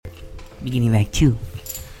Beginning like 2.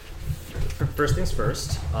 First things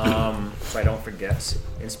first, so I don't forget,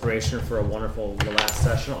 inspiration for a wonderful last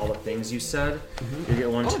session, all the things you said. You get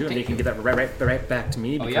one, too, and you can get that right back to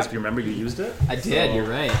me, because if you remember, you used it. I did, you're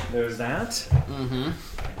right. There's that. Mm-hmm.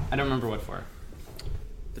 I don't remember what for.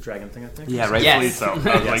 The dragon thing, I think? Yeah, rightfully so. I was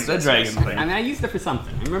like, the dragon thing. I mean, I used it for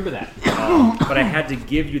something. I remember that. But I had to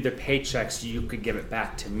give you the paycheck so you could give it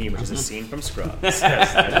back to me, which is a scene from Scrubs.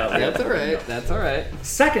 That's all right. That's all right.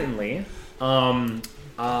 Secondly,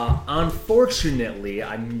 unfortunately,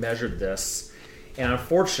 I measured this, and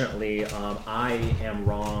unfortunately, I am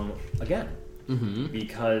wrong again.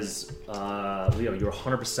 Because, Leo, you're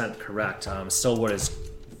 100% correct. Stillwood is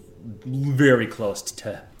very close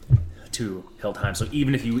to Hildheim. So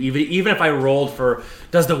even if I rolled for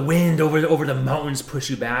does the wind over the mountains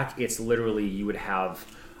push you back, it's literally you would have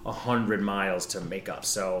 100 miles to make up.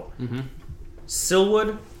 So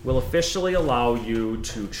Stillwood will officially allow you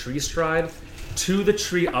to tree stride to the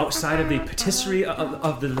tree outside of the patisserie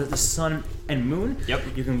of the sun and moon.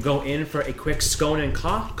 Yep. You can go in for a quick scone and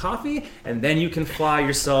coffee, and then you can fly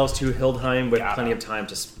yourselves to Hildheim with plenty of time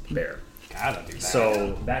to spare. Gotta do that.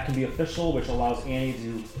 So that can be official, which allows Annie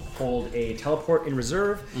to hold a teleport in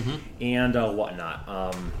reserve and whatnot.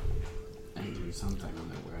 I can do something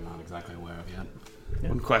that we're not exactly aware of yet. Yeah.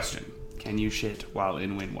 One question. Can you shit while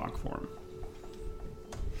in windwalk form?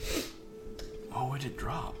 Oh, would it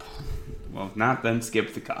drop? Well, if not, then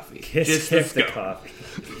skip the coffee. Just skip the coffee.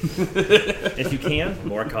 If you can,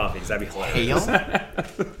 more coffee, because that'd be hilarious.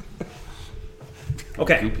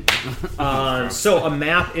 Okay, so a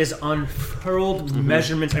map is unfurled.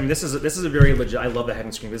 Measurements. I mean, this is a very legit. I love the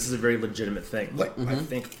hacking screen. This is a very legitimate thing. I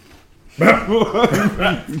think.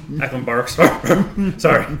 Eklund barks.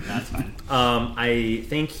 Sorry. That's fine. I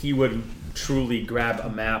think he would truly grab a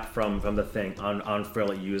map from the thing,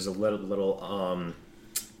 unfurl it, use a little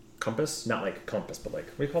compass, not like compass, but like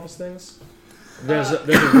what do you call those things? There's a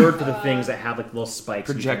word for the things that have like little spikes.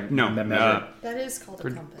 That is called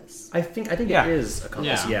a compass. I think it is a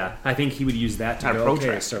compass. Yeah. I think he would use that to go.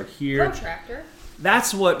 Okay, so here. Protractor.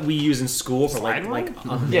 That's what we use in school for like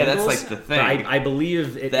yeah, that's like the thing. I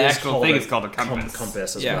believe the actual thing is called a compass.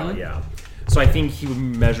 Compass as well. Yeah. So I think he would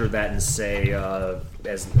measure that and say,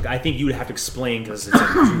 I think you would have to explain because it's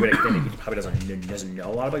a druidic thing that he probably doesn't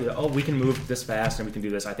know a lot about. Oh, we can move this fast and we can do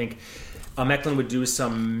this. I think Eklund would do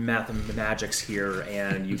some magics here,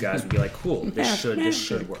 and you guys would be like, cool, this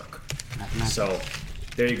should work. So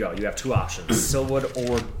there you go. You have two options: Stillwood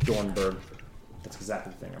or Dornberg. That's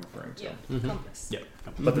exactly the thing I'm referring to. Yeah, compass. Yeah.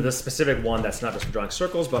 But the specific one that's not just for drawing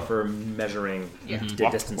circles, but for measuring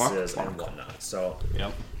distances and whatnot. So.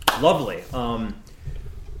 Yep. Lovely.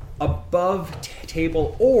 Above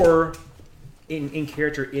table or in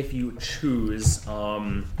character if you choose.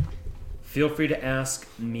 Feel free to ask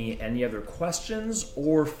me any other questions,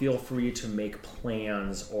 or feel free to make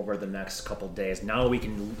plans over the next couple days. Now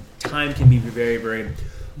time can be very, very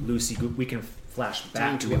loosey. We can flash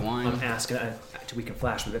back to asking. We can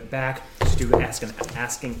flash back to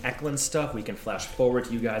asking Eklund stuff. We can flash forward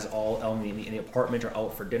to you guys all in the apartment or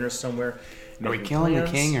out for dinner somewhere. Are we killing the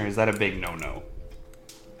king, or is that a big no-no?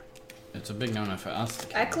 It's a big no-no for us.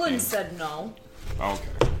 Eklund said no.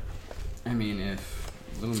 Okay. I mean, if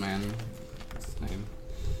little man, what's his name?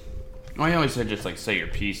 Well, I always said just like say your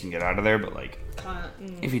piece and get out of there, but like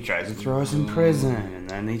if he tries to throw us in prison and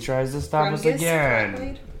then he tries to stop us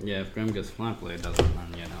again. Yeah, if Grimgus Flatblade doesn't,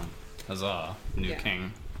 then huzzah, new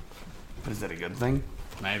king. But is that a good thing?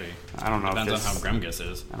 Maybe. I don't know. Depends on how Grimgus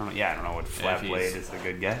is. I don't know. Yeah, I don't know what Flatblade is a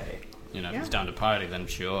good guy. If he's down to party, then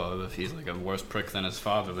sure. If he's like a worse prick than his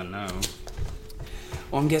father, then no.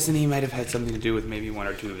 Well, I'm guessing he might have had something to do with maybe one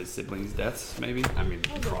or two of his siblings' deaths, maybe. I mean,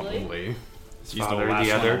 probably. His He's father, the last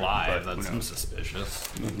the other, one alive. but That seems suspicious.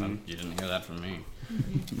 You didn't hear that from me.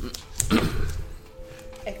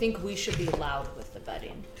 I think we should be loud with the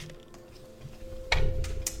betting.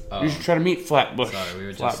 You should try to meet Flatbush. Sorry, we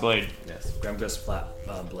were Flatblade. Yes, Grimgus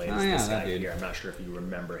Flatblade is this guy here. I'm not sure if you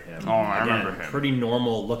remember him. Oh, I remember him. Pretty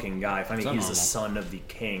normal looking guy. Finding he's the son of the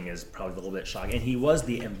king is probably a little bit shocking. And he was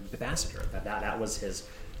the ambassador. That was his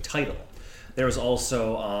title. There was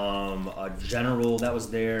also a general that was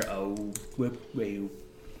there, a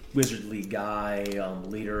wizardly guy,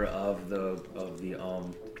 leader of the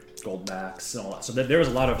Goldbacks and all that. So there was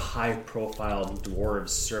a lot of high-profile dwarves,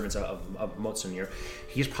 servants of Motsunir.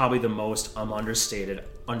 He's probably the most understated,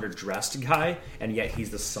 underdressed guy, and yet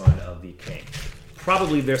he's the son of the king.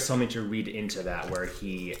 Probably there's something to read into that where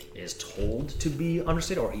he is told to be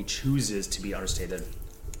understated, or he chooses to be understated.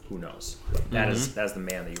 Who knows? That's the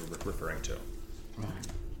man that you were referring to. Right.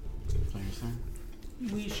 What you're saying?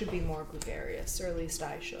 We should be more gregarious, or at least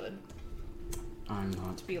I should. I'm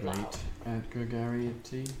not to be great loud. at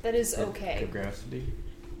gregariety. That is okay. Gregacity.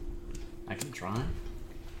 I can try.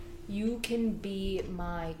 You can be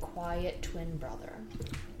my quiet twin brother,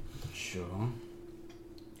 Sure.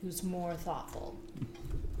 who's more thoughtful.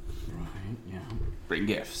 Right, yeah. Bring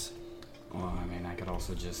gifts. Well, I mean, I could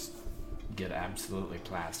also just get absolutely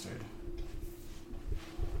plastered.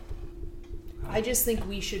 I just think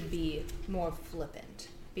we should be more flippant,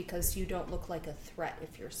 because you don't look like a threat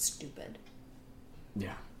if you're stupid.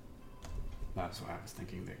 Yeah. That's why I was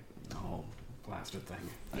thinking the whole plaster thing.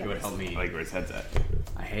 Yeah. It would help me. I like where his head's at.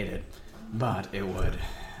 I hate it. But it would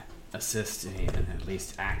assist me in at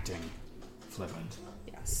least acting flippant.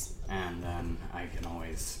 Yes. And then I can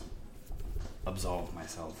always absolve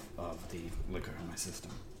myself of the liquor in my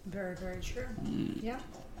system. Very, very true. Yeah.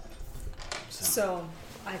 So,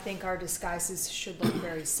 I think our disguises should look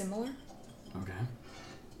very similar. Okay.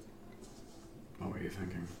 What were you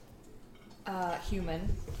thinking?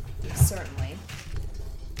 Human, certainly.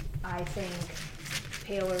 I think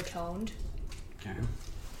paler toned. Okay.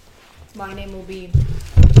 My name will be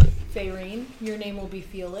Fayreen. Your name will be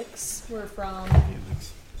Felix. We're from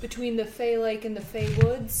Felix. between the Fey Lake and the Fey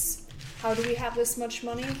Woods. How do we have this much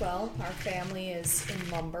money? Well, our family is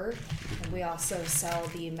in lumber, and we also sell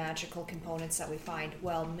the magical components that we find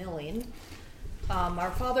while milling.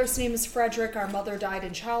 Our father's name is Frederick. Our mother died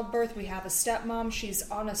in childbirth. We have a stepmom. She's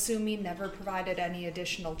unassuming, never provided any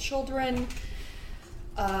additional children.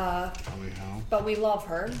 But we love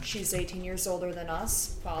her. She's 18 years older than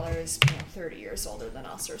us. Father is 30 years older than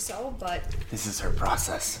us or so. But This is her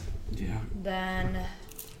process. Yeah. then,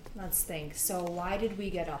 let's think. So why did we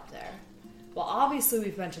get up there? Well, obviously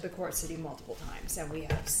we've been to the court city multiple times, and we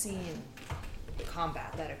have seen the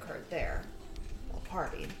combat that occurred there while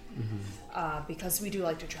partying. Because we do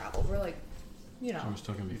like to travel. We're like, I was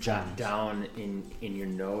talking to Jot down in your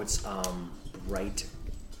notes, Bright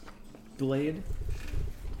Blade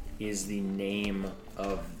is the name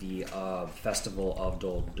of the festival of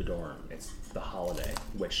Dorn. It's the holiday,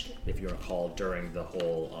 which, if you recall, during the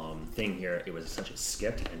whole thing here, it was essentially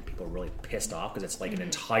skipped, and people were really pissed off because it's like an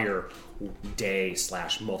entire day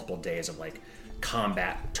 / multiple days of like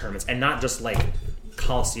combat tournaments, and not just like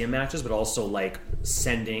Coliseum matches, but also like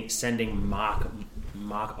sending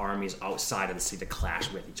mock armies outside of the city to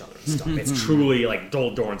clash with each other and stuff. It's truly like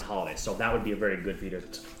Dorn's holiday, so that would be a very good feature.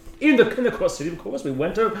 In the course city, of course, we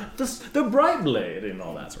went to the Bright Blade and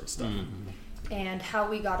all that sort of stuff. And how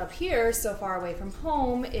we got up here so far away from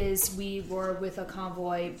home is we were with a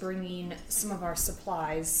convoy bringing some of our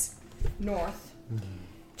supplies north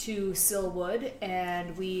to Silwood,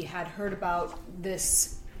 and we had heard about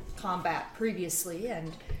this combat previously,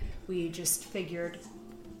 and we just figured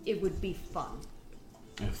it would be fun.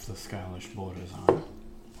 If the Scottish borders aren't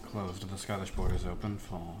closed, are the Scottish borders open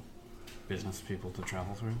for business people to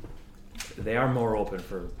travel through? They are more open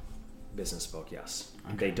for business folk, yes.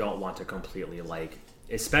 Okay. They don't want to completely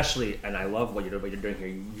especially, and I love what you're doing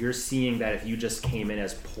here. You're seeing that if you just came in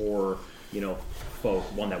as poor, folk,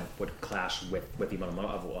 one that would clash with the amount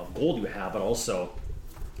of gold you have, but also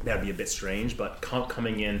that'd be a bit strange. But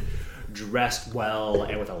coming in dressed well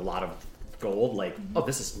and with a lot of gold, oh,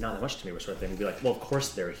 this is not that much to me, sort of thing. We'd be like, well, of course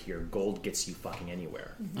they're here. Gold gets you fucking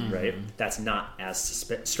anywhere, right? That's not as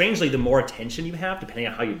strangely, the more attention you have, depending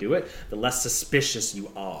on how you do it, the less suspicious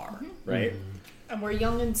you are, right? And we're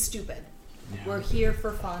young and stupid. Yeah. We're here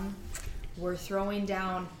for fun. We're throwing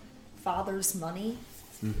down father's money.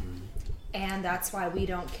 And that's why we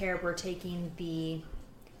don't care. We're taking the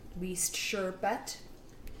least sure bet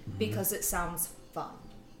because it sounds fun.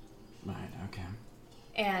 Right, okay.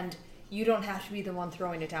 And you don't have to be the one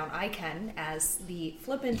throwing it down. I can, as the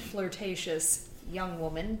flippant, flirtatious young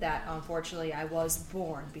woman that unfortunately I was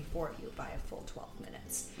born before you by a full 12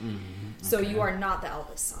 minutes. So you are not the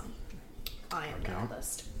eldest son. I am the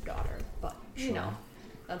eldest daughter. But,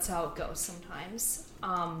 that's how it goes sometimes.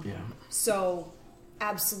 So,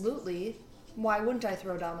 absolutely, why wouldn't I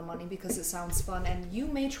throw down the money? Because it sounds fun. And you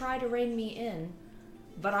may try to rein me in,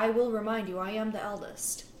 but I will remind you, I am the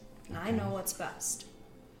eldest. And I know what's best.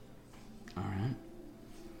 Alright.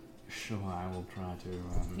 Sure, I will try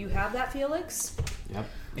to, You have that, Felix? Yep.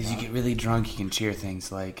 As you get really drunk, you can cheer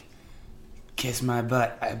things like, kiss my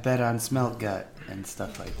butt, I bet on smelt gut, and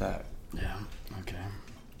stuff like that. Yeah, okay.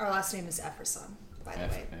 Our last name is Efferson, by the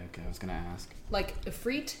way. Okay, I was gonna ask. Like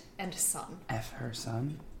Ifrit and son. F her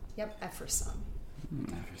son? Yep, Efferson.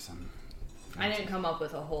 Everson. I didn't come up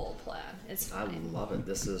with a whole plan. It's I fine. love it.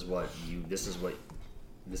 This is what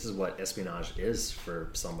espionage is for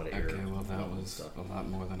somebody. Okay, well that was a lot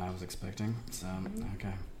more than I was expecting. So,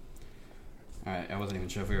 okay. Alright, I wasn't even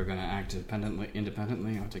sure if we were going to act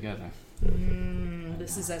independently or together.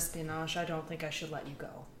 This is espionage. I don't think I should let you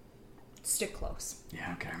go. Stick close.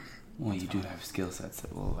 Yeah, okay. Well, you do have skill sets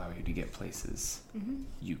that will allow you to get places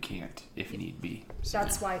you can't, if need be. So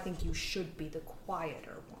That's why I think you should be the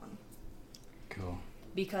quieter one. Cool.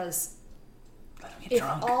 Because let him get if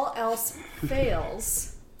drunk. all else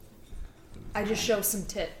fails, I just show some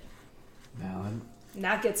tit. Valid. And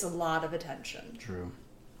that gets a lot of attention. True.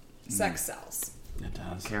 Sex sells. It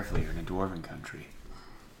does. Carefully, you're in a dwarven country.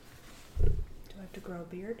 Do I have to grow a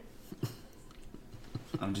beard?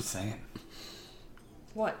 I'm just saying.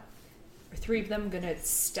 What? Are 3 of them gonna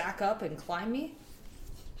stack up and climb me?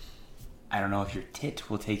 I don't know if your tit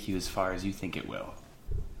will take you as far as you think it will.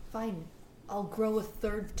 Fine. I'll grow a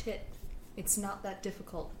 3rd tit. It's not that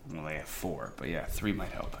difficult. Well, they have 4, but yeah, 3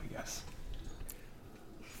 might help, I guess.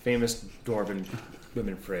 Famous dwarven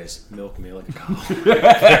women phrase: "Milk me like a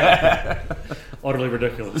cow." Utterly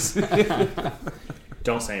ridiculous.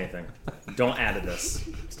 Don't say anything. Don't add to this.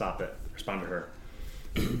 Stop it. Respond to her.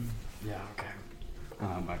 Yeah, okay.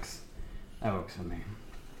 That works for me.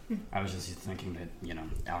 I was just thinking that,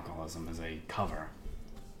 alcoholism is a cover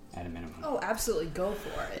at a minimum. Oh, absolutely. Go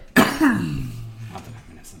for it. Not that I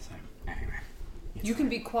mean it's the same. Anyway. You can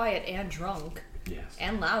be quiet and drunk. Yes.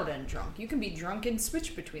 And loud and drunk. You can be drunk and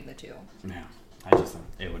switch between the two. Yeah. I just thought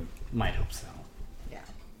it might help sell. Yeah.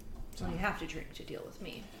 So, You have to drink to deal with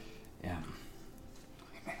me. yeah.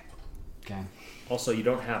 Okay. Also, you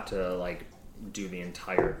don't have to do the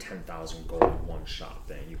entire 10,000 gold in one shot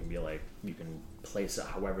thing. You can be you can place it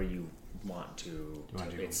however you want to. Do you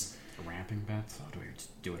want to do ramping bets, or do we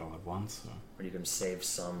just do it all at once? Or you can save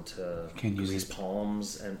some to Can use grease it.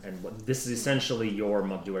 palms, and this is essentially your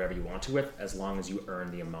month. Do whatever you want to with, as long as you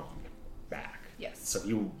earn the amount back. Yes. So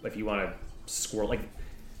if you want to score,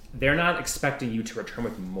 they're not expecting you to return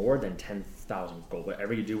with more than 10,000 gold.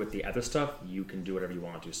 Whatever you do with the other stuff, you can do whatever you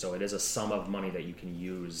want to. So it is a sum of money that you can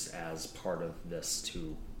use as part of this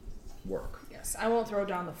to work. Yes. I won't throw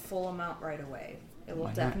down the full amount right away. It will Why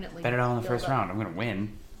not? definitely Bet it all in the build first up. round. I'm gonna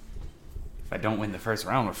win. If I don't win the first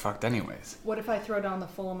round, we're fucked anyways. What if I throw down the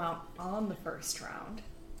full amount on the first round?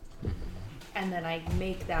 And then I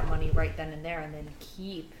make that money right then and there and then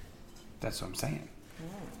keep. That's what I'm saying.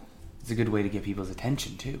 It's a good way to get people's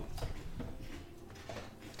attention too.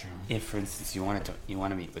 True. If, for instance, you want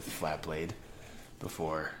to meet with Flatblade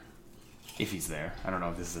before, if he's there. I don't know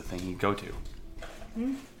if this is a thing you'd go to.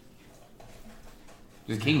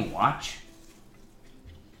 Does the king watch?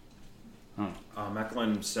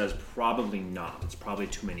 Mecklin says probably not. It's probably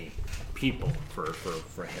too many people for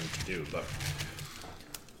him to do. But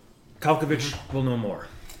Kalkovich will know more.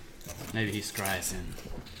 Maybe he scries in.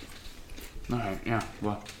 All right, yeah.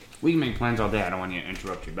 Well, we can make plans all day. I don't want you to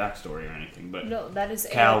interrupt your backstory or anything, but No, that is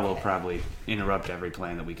Cal A-okay. will probably interrupt every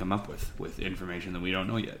plan that we come up with information that we don't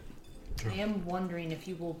know yet. I am wondering if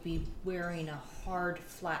you will be wearing a hard,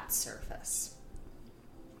 flat surface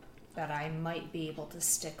that I might be able to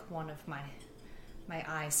stick one of my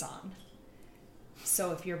eyes on.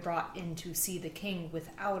 So if you're brought in to see the king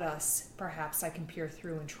without us, perhaps I can peer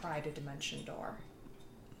through and try to dimension door.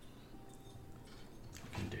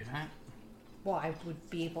 Can do that. Well, I would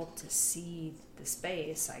be able to see the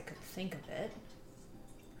space. I could think of it.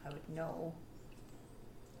 I would know.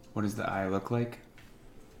 What does the eye look like?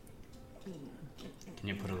 Can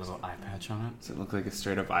you put a little eye patch on it? Does it look like a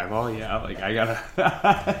straight up eyeball? Yeah, I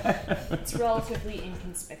gotta. It's relatively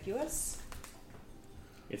inconspicuous.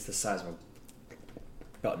 It's the size of a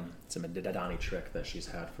button. It's a Didani trick that she's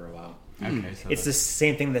had for a while. Okay, so It's the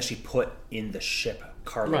same thing that she put in the ship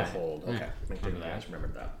cargo Right. hold. Yeah. Okay, I think you guys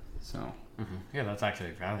remembered that. So, yeah, that's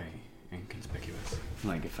actually very inconspicuous.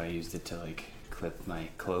 like, if I used it to clip my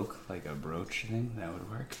cloak like a brooch thing, that would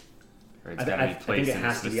work. Or it's I gotta be think placed it in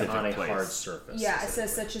has to be specific on a place. hard surface. Yeah, it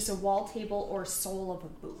says such as a wall table or sole of a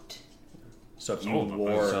boot. So if you Oh,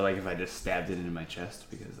 wore, So, like, if I just stabbed it into my chest,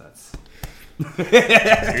 because that's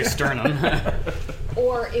Your sternum.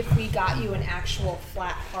 Or if we got you an actual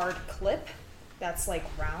flat, hard clip that's like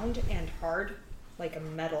round and hard, like a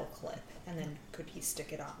metal clip, and then could he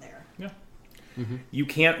stick it on there? yeah, you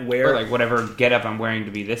can't wear or like whatever getup I'm wearing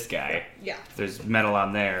to be this guy. Yeah. If there's metal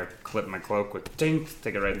on there, clip my cloak with ding,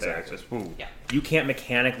 stick it right there. Just woo. Yeah. You can't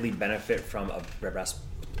mechanically benefit from a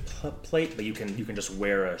breastplate, but you can just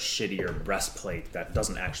wear a shittier breastplate that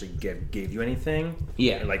doesn't actually give you anything.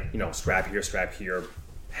 Yeah. And like, strap here,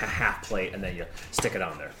 half plate, and then you stick it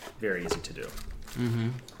on there. Very easy to do.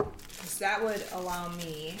 So that would allow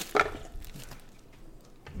me.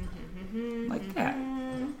 Like that.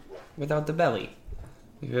 Without the belly.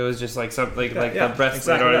 If it was just like something like Yeah, the breath,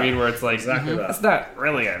 exactly you know what that. I mean? Where it's like, Exactly that. it's not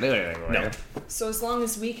really gonna do anything. No. So as long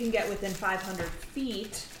as we can get within 500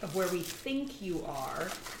 feet of where we think you are,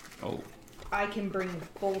 I can bring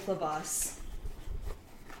both of us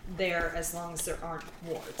there as long as there aren't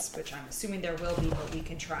wards, which I'm assuming there will be, but we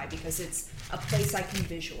can try because it's a place I can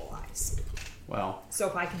visualize. Well, So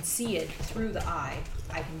if I can see it through the eye,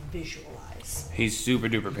 I can visualize. He's super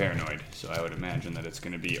duper paranoid, so I would imagine that it's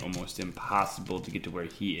going to be almost impossible to get to where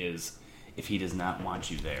he is if he does not want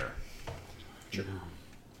you there. Sure.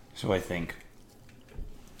 So I think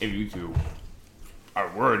if you two are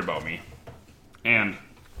worried about me, and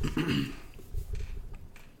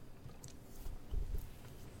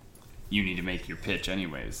you need to make your pitch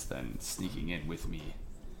anyways, then sneaking in with me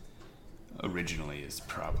originally is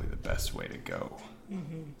probably the best way to go.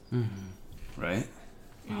 Right?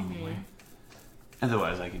 probably.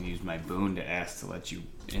 Otherwise, I can use my boon to ask to let you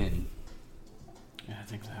in. Yeah, I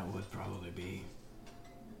think that would probably be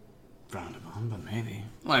frowned upon, but maybe.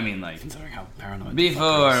 Well, I mean, like, Considering how paranoid the before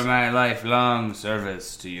fucker is. my lifelong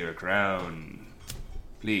service to your crown,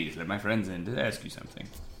 please let my friends in to ask you something.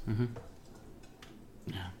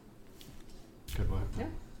 Yeah. Good work. Yeah.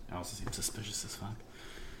 It also seems suspicious as fuck.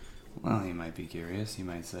 Well, he might be curious. He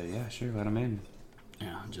might say, yeah, sure, let him in.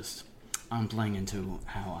 Yeah, I'm playing into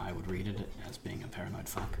how I would read it as being a paranoid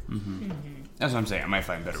fuck. That's what I'm saying. I might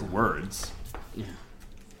find better words. Yeah.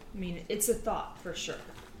 I mean, it's a thought for sure.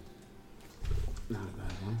 Not a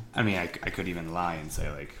bad one. I mean, I could even lie and say,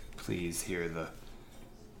 like, please hear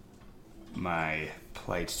my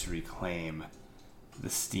plight to reclaim the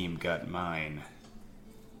steam gut mine.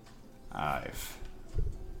 I've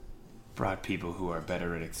brought people who are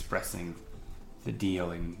better at expressing the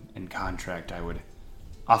deal and contract I would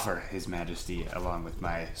offer His Majesty along with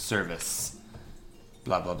my service.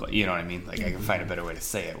 Blah, blah, blah. You know what I mean? Like, I can find a better way to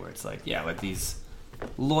say it where it's like, yeah, let these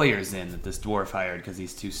lawyers in that this dwarf hired because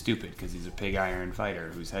he's too stupid because he's a pig iron fighter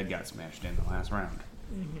whose head got smashed in the last round.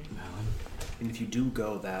 Valid. And if you do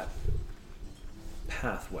go that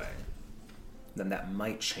pathway, then that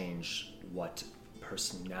might change what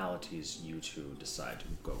personalities you two decide to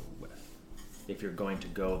go with. If you're going to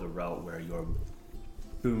go the route where your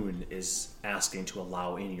boon is asking to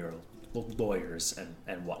allow in your lawyers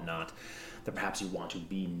and whatnot, then perhaps you want to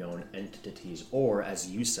be known entities or, as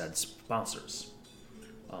you said, sponsors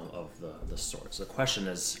of the sort. So the question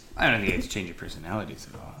is... I don't think it's change your personalities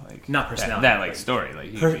at all. Like Not personality, That like like story.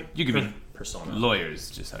 Like you could be persona. lawyers,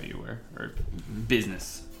 just how you were, or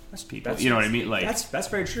business people. That's- You know what I mean? Like That's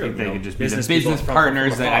very true. like, they you know, could just be the people business from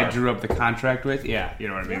partners that I afar. drew up the contract with. Yeah, you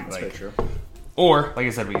know what I mean? Yeah, that's like, very true. or like I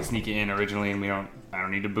said, we can sneak it in originally, and I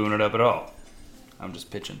don't need to boon it up at all. I'm just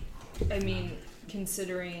pitching. I mean,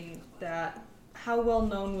 considering that, how well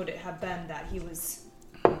known would it have been that he was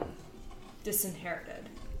disinherited?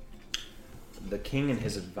 The king and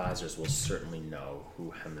his advisors will certainly know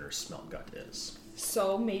who Hemner Smeltgut is.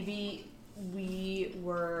 So maybe we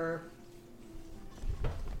were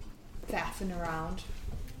faffing around.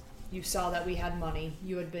 You saw that we had money.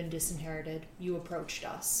 You had been disinherited. You approached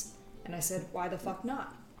us. And I said, why the fuck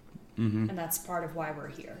not? And that's part of why we're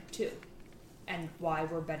here, too. And why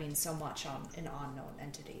we're betting so much on an unknown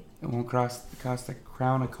entity. It won't cost the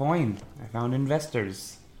crown a coin. I found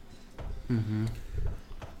investors.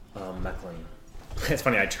 Mecklin. It's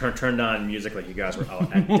funny, I turned on music like you guys were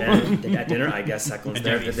out at dinner. I guess Eklund's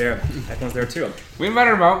there. Eklund's there too. We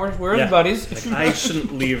invited him out. We're his buddies. Like, I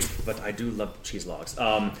shouldn't leave, but I do love cheese logs. These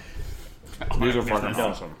are fucking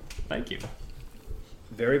awesome. Thank you.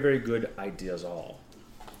 Very, very good ideas all.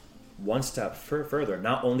 One step further,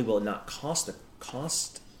 not only will it not cost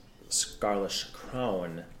Scarlish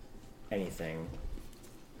Crown anything,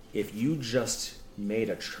 if you just made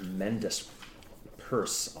a tremendous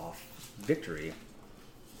purse off victory,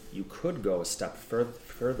 you could go a step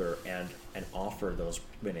further and offer those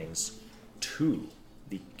winnings to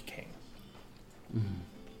the king.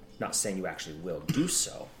 Not saying you actually will do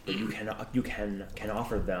so, but you can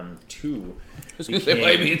offer them to the king.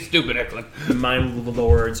 Why being stupid, Eklund? Mine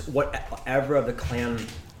lords, whatever of the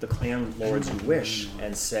clan lords you wish,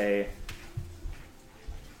 and say,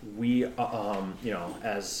 we,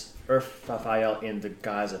 as Urfael in the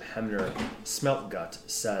guise of Hemner Smeltgut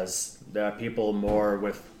says, there are people more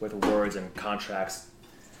with words and contracts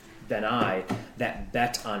than I that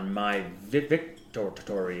bet on my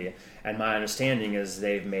victory, and my understanding is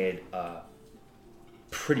they've made a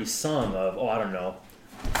pretty sum of,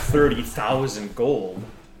 30,000 gold.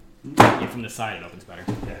 Yeah, from the side it opens better.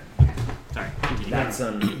 Sorry. That's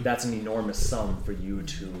an enormous sum for you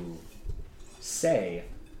to say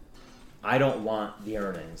I don't want the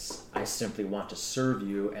earnings. I simply want to serve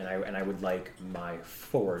you, and I would like my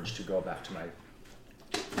forge to go back to my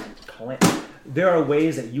clan. There are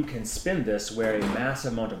ways that you can spin this where a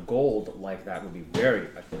massive amount of gold like that would be very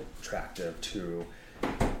attractive to,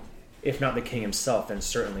 if not the king himself, then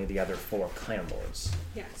certainly the other 4 clan lords.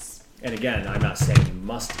 Yes. And again, I'm not saying you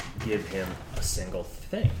must give him a single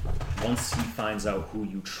thing. Once he finds out who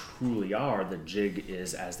you truly are, the jig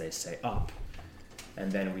is, as they say, up.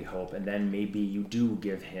 And then we hope, and then maybe you do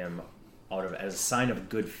give him, as a sign of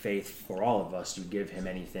good faith for all of us, you give him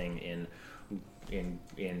anything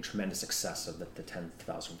in tremendous excess of the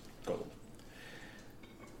 10,000 gold.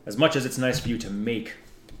 As much as it's nice for you to make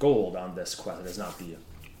gold on this quest, it is not the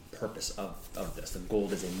purpose of this. The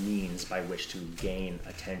gold is a means by which to gain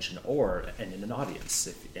attention or an audience.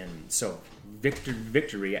 And so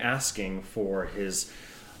Victory asking for his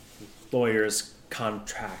lawyers,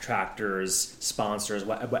 contractors, sponsors,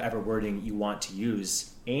 whatever wording you want to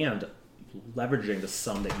use, and leveraging the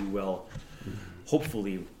sum that you will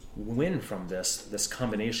hopefully win from this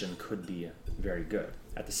combination could be very good.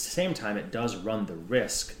 At the same time, it does run the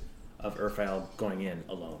risk of Urfael going in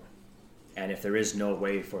alone. And if there is no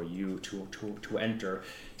way for you to enter,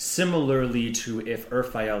 similarly to if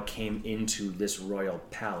Urfael came into this royal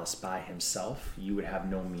palace by himself, you would have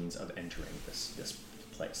no means of entering this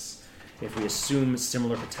place. If we assume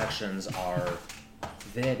similar protections are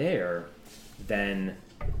there, then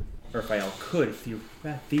Urfael could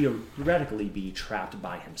theoretically be trapped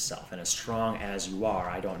by himself. And as strong as you are,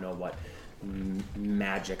 I don't know what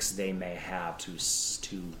magics they may have to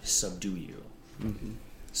subdue you. Mm-hmm.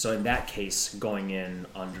 So in that case, going in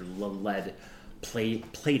under lead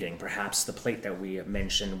plating, perhaps the plate that we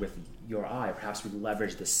mentioned with your eye, perhaps we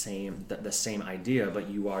leverage the same idea, but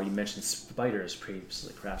you mentioned spiders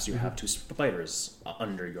previously. Perhaps you have 2 spiders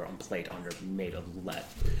under your plate, made of lead.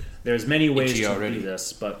 There's many ways to do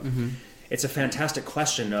this, but it's a fantastic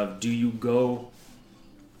question of, do you go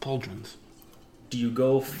pauldrons? Do you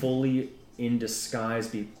go fully in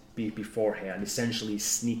disguise beforehand, essentially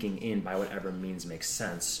sneaking in by whatever means makes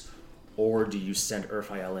sense, or do you send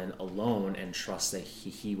Urfael in alone and trust that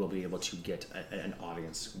he will be able to get an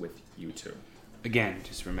audience with you two? Again,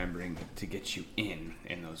 just remembering to get you in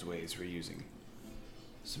those ways, we're using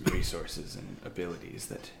some resources and abilities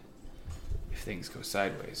that, if things go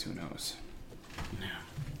sideways, who knows? Yeah.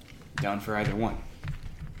 Down for either one.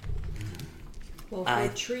 Well,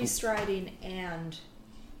 for tree striding and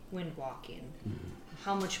wind walking,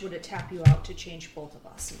 how much would it tap you out to change both of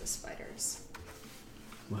us into spiders?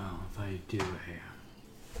 Well, if I do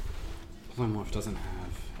a polymorph doesn't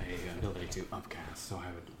have a ability to upcast, so I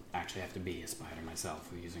would actually have to be a spider myself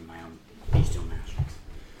using my own bestial magics.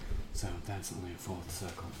 So that's only a 4th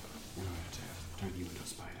circle in order to turn you into a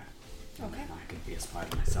spider. And Okay. then I could be a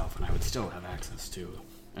spider myself, and I would still have access to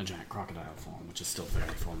a giant crocodile form, which is still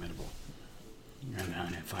very formidable. And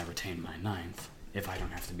then if I retain my 9th, if I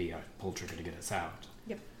don't have to be a pull trigger to get us out,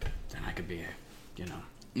 Yep. then I could be a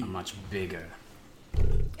much bigger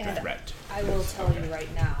And threat. I will tell you right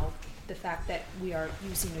now, the fact that we are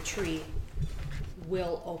using a tree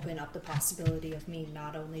will open up the possibility of me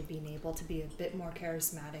not only being able to be a bit more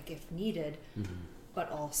charismatic if needed, but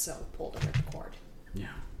also pull the ripcord.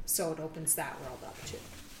 Yeah. So it opens that world up too.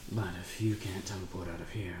 But if you can't teleport out of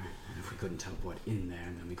here, and if we couldn't teleport in there,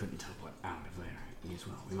 then we couldn't teleport out of there as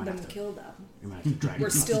well. We might Then have to kill them. We might have to drag We're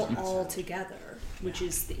them still outside. all together, which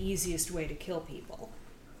is the easiest way to kill people.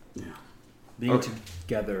 Yeah. Being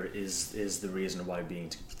together is the reason why being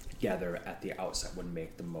together at the outset would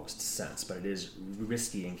make the most sense, but it is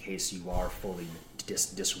risky in case you are fully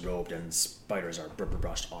disrobed and spiders are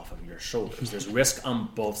brushed off of your shoulders. There's risk on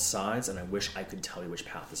both sides, and I wish I could tell you which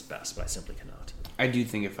path is best, but I simply cannot. I do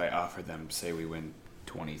think if I offer them, say we win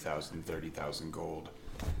 20,000, 30,000 gold,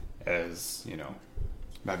 as,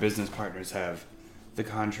 my business partners have the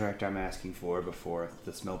contract I'm asking for before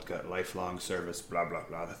the smelt gut lifelong service, blah, blah,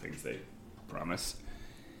 blah, the things they promise.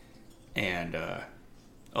 And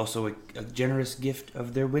also a generous gift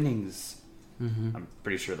of their winnings. I'm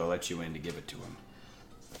pretty sure they'll let you in to give it to them.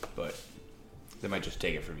 But they might just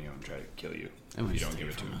take it from you and try to kill you if you don't give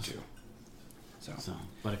it to them too. So,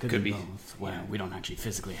 but it could be both. Well, we don't actually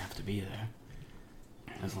physically have to be there,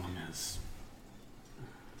 as long as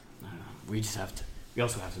I don't know. We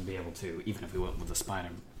also have to be able to, even if we went with the spider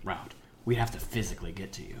route, we'd have to physically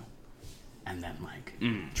get to you, and then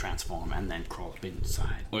transform and then crawl up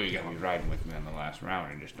inside. Well, you gotta be riding with me on the last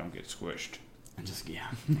round and just don't get squished. And just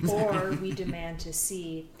Or we demand to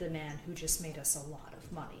see the man who just made us a lot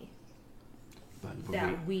of money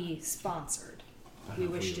that we sponsored. We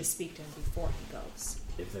wish to speak to him before he goes.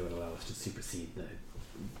 If they would allow us to supersede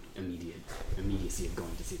immediacy of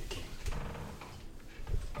going to see the king.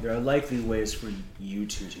 There are likely ways for you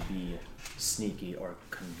two to be sneaky or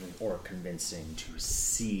convincing to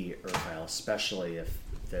see Urfile, especially if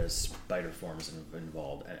there's spider forms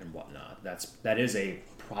involved and whatnot. That is a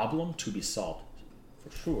problem to be solved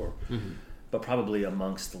for sure, but probably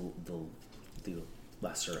amongst the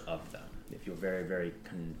lesser of them. If you're very, very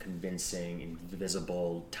convincing,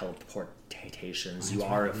 invisible teleportations, you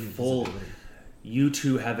are a full. You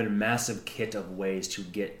two have a massive kit of ways to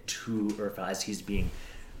get to Urfile as he's being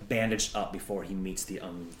bandaged up before he meets the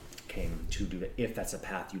King to do that, if that's a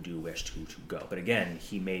path you do wish to go. But again,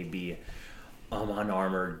 he may be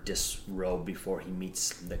unarmored, disrobed before he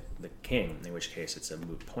meets the King, in which case it's a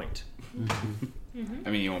moot point. I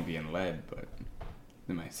mean, you won't be in lead, but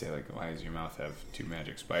they might say, like, why does your mouth have 2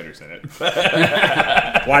 magic spiders in it?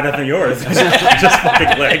 Why nothing yours? Just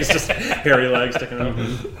fucking legs, just hairy legs sticking out.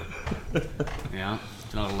 Yeah,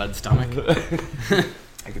 not a lead stomach.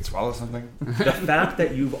 I could swallow something. The fact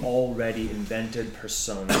that you've already invented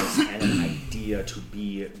personas and an idea to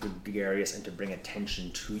be gregarious and to bring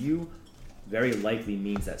attention to you very likely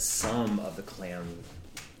means that some of the clan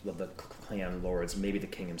lords, maybe the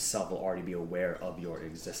king himself, will already be aware of your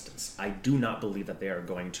existence. I do not believe that they are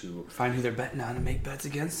going to Find who they're betting on and make bets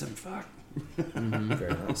against them. Fuck.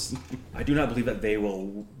 Very nice. I do not believe that they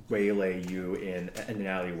will waylay you in an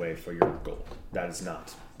alleyway for your gold. That is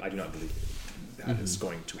not. I do not believe that is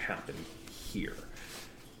going to happen here.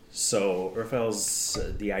 So, Urfel's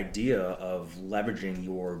the idea of leveraging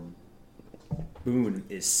your boon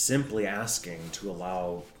is simply asking to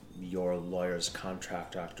allow your lawyers,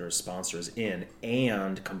 contract doctors, sponsors in,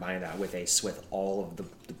 and combine that with all of the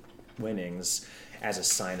winnings as a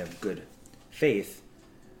sign of good faith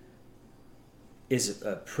is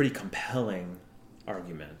a pretty compelling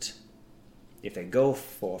argument. If they go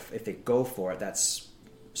for it, that's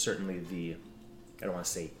certainly the, I don't want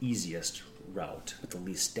to say easiest route, but the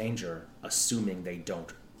least danger, assuming they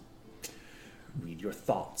don't read your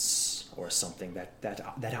thoughts or something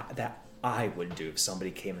that I would do if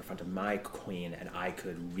somebody came in front of my queen and I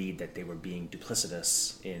could read that they were being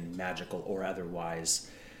duplicitous in magical or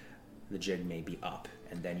otherwise. The jig may be up,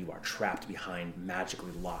 and then you are trapped behind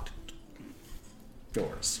magically locked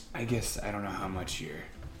doors. I guess I don't know how much your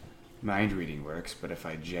mind reading works, but if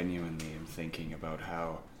I genuinely am thinking about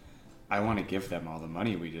how I want to give them all the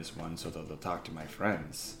money we just won so that they'll talk to my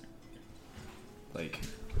friends, like,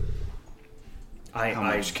 how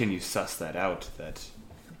much can you suss that out that,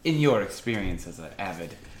 in your experience as an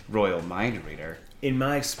avid royal mind reader? In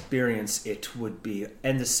my experience, it would be,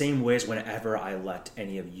 in the same ways whenever I let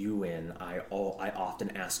any of you in, I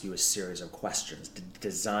often ask you a series of questions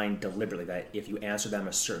designed deliberately that if you answer them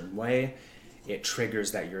a certain way, it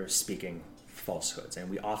triggers that you're speaking falsehoods. And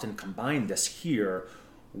we often combine this here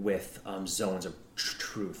with zones of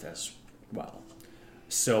truth as well.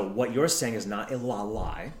 So what you're saying is not a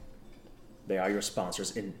lie. They are your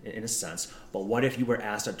sponsors in a sense. But what if you were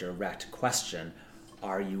asked a direct question,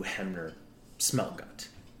 are you Hemner Smeltgut?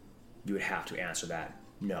 You would have to answer that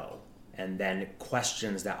no. And then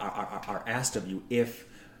questions that are asked of you, if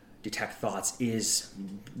Detect Thoughts is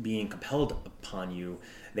being compelled upon you,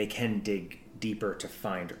 they can dig deeper to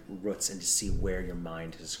find roots and to see where your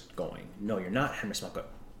mind is going. No, you're not Hemner Smeltgut.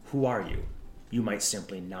 Who are you? You might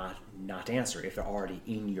simply not answer. If they're already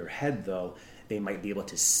in your head, though, they might be able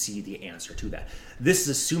to see the answer to that. This is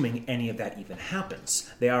assuming any of that even happens.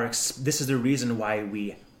 This is the reason why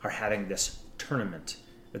we are having this tournament,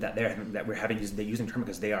 that we're having using tournament,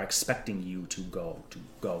 because they are expecting you to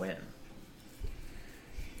go in.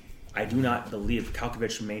 I do not believe,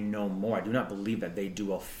 Kalkovich may know more, I do not believe that they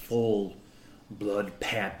do a full blood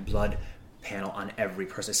panel on every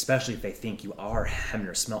person, especially if they think you are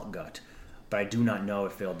Hemner Smeltgut. But I do not know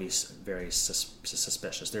if they'll be very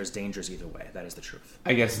suspicious. There's dangers either way. That is the truth.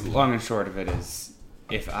 I guess long and short of it is,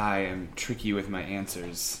 if I am tricky with my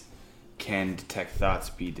answers, can Detect Thoughts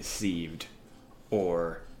be deceived?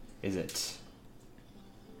 Or is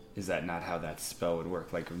that not how that spell would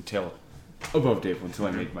work? Like, until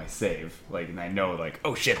I make my save, like, and I know, like,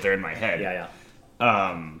 oh shit, they're in my head. Yeah.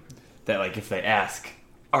 That, like, if they ask,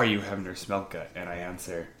 are you Hemner Smeltgut? And I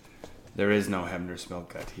answer, there is no Hemner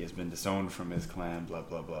Smeltgut. He has been disowned from his clan, blah,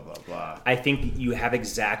 blah, blah, blah, blah. I think you have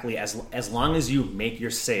exactly, as long as you make your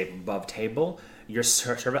save above table,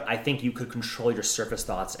 I think you could control your surface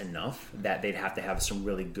thoughts enough that they'd have to have some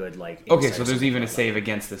really good, like... Okay, so there's even a save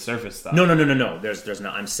against the surface thought. No. There's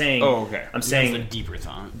not. I'm saying... Oh, okay. I'm saying... The deeper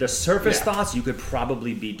thought. The surface thoughts, you could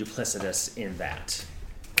probably be duplicitous in that.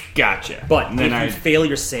 Gotcha. But if you fail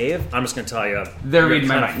your save, I'm just going to tell you... They're reading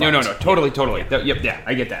my mind. No. Totally. Yeah. Yep,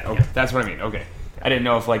 I get that. Okay, that's what I mean. Okay. I didn't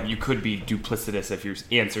know if like you could be duplicitous if your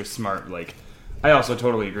answer's smart. Like, I also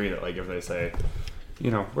totally agree that like if they say,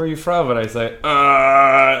 where are you from? And I say,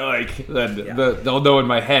 then they'll know in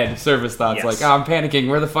my head service thoughts like, I'm panicking.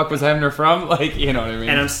 Where the fuck was Hemner from? Like, you know what I mean?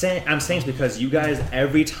 And I'm saying it's because you guys,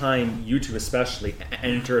 every time you two especially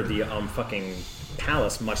enter the fucking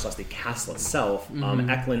palace, much less the castle itself,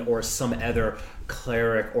 Eklund or some other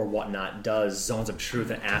cleric or whatnot does zones of truth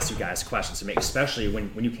and asks you guys questions to make, especially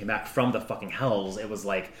when you came back from the fucking hells, it was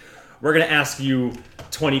like, we're going to ask you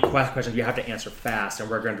 20 questions you have to answer fast, and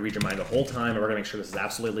we're going to read your mind the whole time, and we're going to make sure this is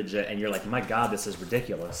absolutely legit, and you're like, my god, this is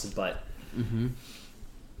ridiculous. But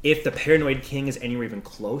if the paranoid king is anywhere even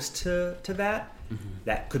close to that,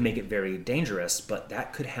 that could make it very dangerous, but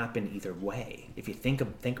that could happen either way. If you think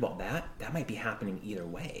about that might be happening either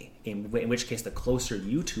way, in which case the closer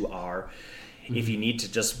you two are, if you need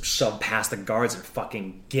to just shove past the guards and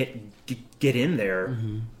fucking get in there,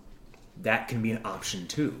 that can be an option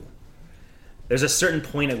too. There's a certain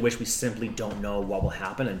point at which we simply don't know what will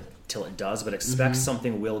happen until it does, but expect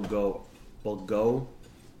something will go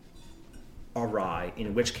awry,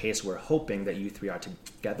 in which case we're hoping that you three are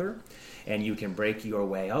together and you can break your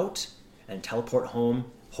way out and teleport home.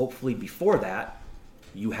 Hopefully before that,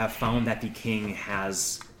 you have found that the king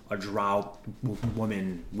has a drow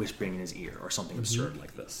woman whispering in his ear or something absurd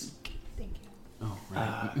like this. Thank you. Oh,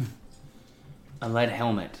 right. A lead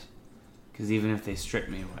helmet. Because even if they strip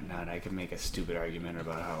me and whatnot, I can make a stupid argument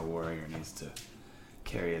about how a warrior needs to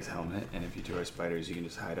carry his helmet, and if you two are spiders, you can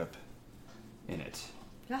just hide up in it.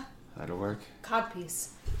 Yeah. That'll work. Codpiece.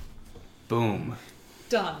 Boom.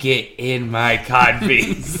 Done. Get in my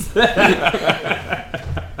codpiece.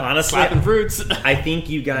 Honestly, Slapping fruits. I think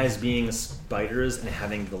you guys being spiders and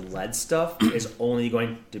having the lead stuff is only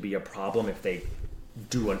going to be a problem if they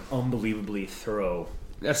do an unbelievably thorough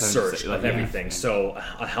search of everything. So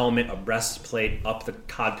a helmet, a breastplate, up the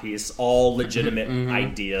codpiece, all legitimate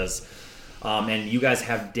ideas. And you guys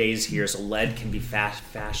have days here, so lead can be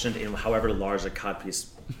fashioned in however large a codpiece.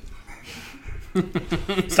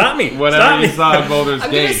 Stop me! Whatever Stop you me. saw in Boulder's I'm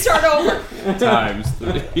Gate. going to start over. Times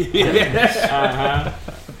 3.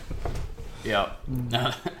 Yep.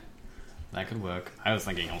 That could work. I was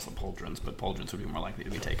thinking also pauldrons, but pauldrons would be more likely to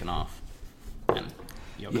be taken off. And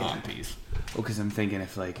con piece. Well, because I'm thinking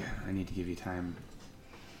if, like, I need to give you time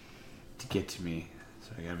to get to me,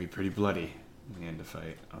 so I gotta be pretty bloody in the end of the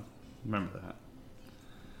fight. I'll remember that.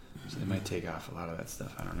 So they might take off a lot of that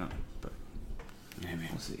stuff, I don't know. But Maybe.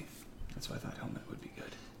 we'll see. That's why I thought helmet would be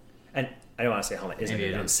good. And I don't want to say helmet isn't Maybe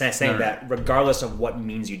it. it I'm is. saying that regardless of what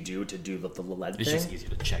means you do to do the lead It's thing, just easier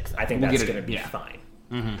to check that. I think We'll that's get it going to in, be yeah. fine.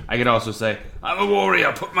 I could also say, I'm a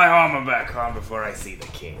warrior, put my armor back on before I see the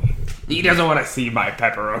king. He doesn't want to see my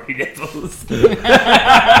pepperoni nipples.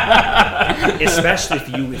 Especially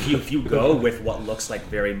if you go with what looks like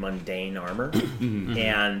very mundane armor,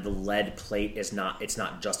 and the lead plate it's not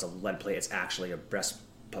just a lead plate, it's actually a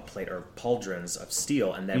breastplate or pauldrons of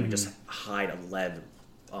steel, and then we just hide a lead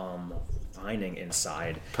lining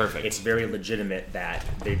inside. Perfect. It's very legitimate that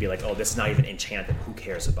they'd be like, oh, this is not even enchanted, who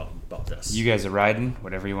cares about this? You guys are riding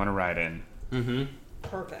whatever you want to ride in.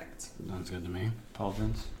 Perfect. Sounds good to me.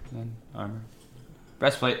 Pauldrons, then armor.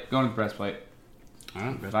 Breastplate, going with breastplate. All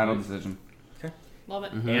right. Final decision. Love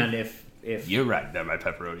it. And if You're riding down my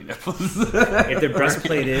pepperoni nipples. if the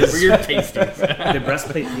breastplate is Weird tasting. the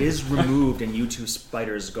breastplate is removed and you two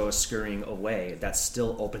spiders go scurrying away, that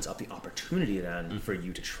still opens up the opportunity then for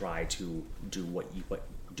you to try to do what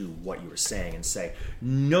you were saying and say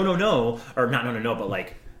no, or not no, but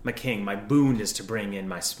like, my king, my boon is to bring in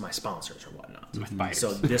my sponsors or whatnot. My spiders.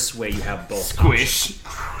 So this way you have both. Squish.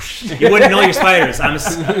 You wouldn't know your spiders.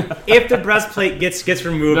 If the breastplate gets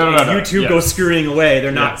removed and you two go scurrying away,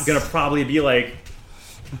 they're not gonna probably be like,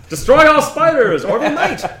 destroy all spiders, or they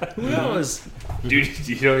might. Who knows? Dude,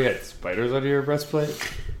 do you know you had spiders under your breastplate?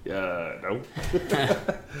 No.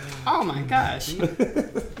 Oh my gosh.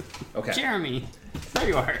 Okay. Jeremy. There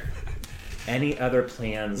you are. Any other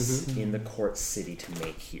plans in the court city to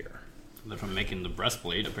make here? They're from making the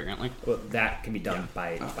breastplate, apparently. Well, that can be done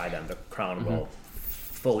by them. The crown will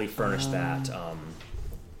fully furnish that.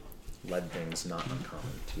 Lead thing's not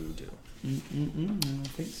uncommon to do. I don't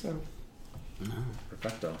think so.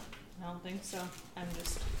 Perfecto. I don't think so. I'm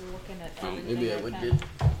just looking at everything Maybe I would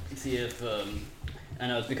see if I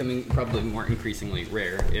know it's becoming probably more increasingly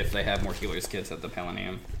rare if they have more healers kits at the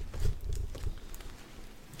Palladium.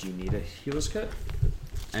 Do you need a healer's kit?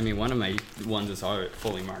 I mean, one of my ones is already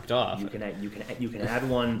fully marked off. You can add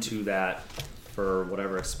one to that for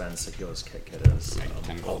whatever expense a healer's kit is. Like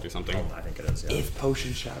 10 gold or something. I think it is. Yeah. If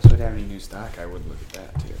potion shops would have any new stock, I would look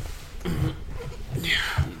at that too.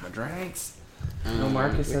 Need my drinks. No,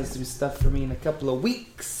 Marcus has some stuff for me in a couple of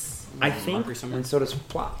weeks. I think, And so does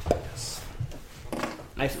Plop.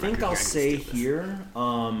 I think I'll say here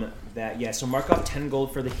that so mark off 10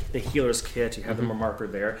 gold for the healer's kit. You have the marker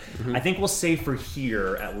there. I think we'll say for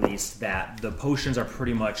here at least that the potions are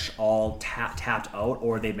pretty much all tapped out,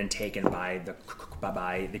 or they've been taken by the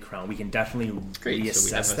crown. We can definitely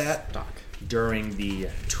reassess that during the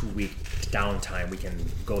 2-week downtime. We can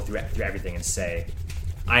go through everything and say,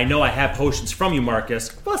 I know I have potions from you, Marcus.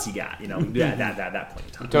 What else you got? You know, at that point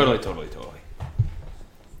in time. Totally.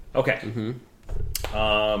 Okay.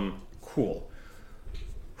 Cool.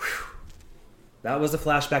 Whew. That was the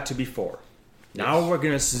flashback to before. Now we're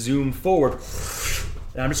gonna zoom forward,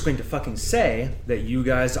 and I'm just going to fucking say that you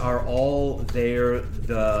guys are all there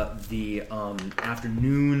the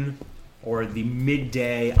afternoon or the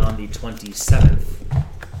midday on the 27th,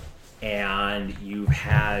 and you've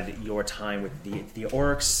had your time with the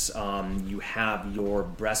orcs. You have your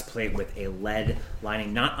breastplate with a lead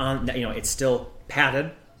lining, not on. It's still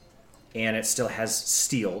padded. And it still has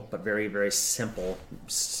steel, but very, very simple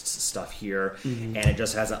stuff here. And it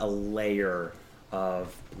just has a layer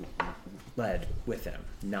of lead with them.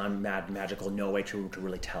 Non-magical, no way to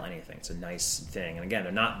really tell anything. It's a nice thing. And again,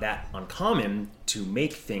 they're not that uncommon to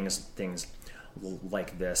make things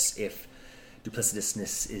like this if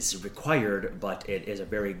duplicitousness is required, but it is a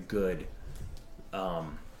very good...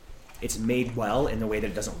 it's made well in the way that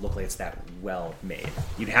it doesn't look like it's that well made.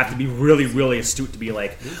 You'd have to be really, really astute to be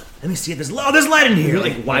like, let me see if there's light in here.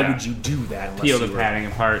 Like, why would you do that? Unless Peel the padding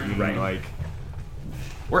apart and like,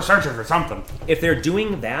 we're searching for something. If they're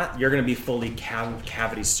doing that, you're going to be fully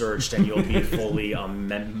cavity searched, and you'll be fully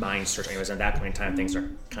mind searched. Anyways, at that point in time, things are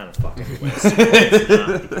kind of fucked anyways. It's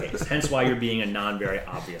not the case. Hence why you're being a non-very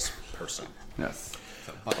obvious person. Yes.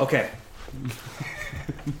 Okay.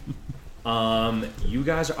 You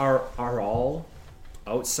guys are all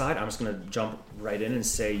outside. I'm just gonna jump right in and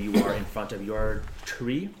say you are in front of your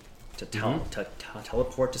tree to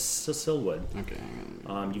teleport to Silwood. Okay.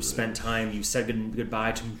 You spent time. You said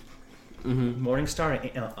goodbye to Morningstar,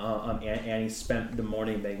 and he spent the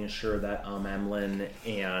morning making sure that Emlyn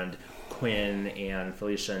and Quinn and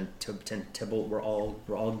Felicia and Tybalt were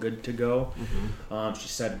all good to go. She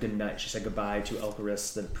said good night. She said goodbye to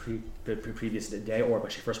Elkaris the previous day, or when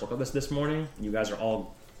she first woke up this morning. You guys are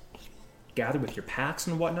all gathered with your packs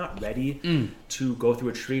and whatnot, ready to go through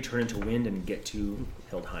a tree, turn into wind, and get to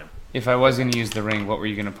Hildheim. If I was going to use the ring, what were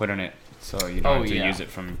you going to put in it? So you don't have to use it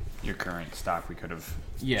from your current stock. We could have...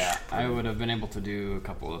 Yeah, I would have been able to do a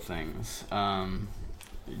couple of things.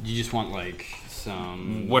 You just want, like,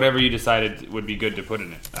 some... Whatever you decided would be good to put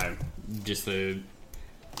in it. Just the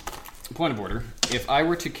point of order. If I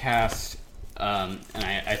were to cast... and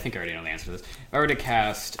I think I already know the answer to this. If I were to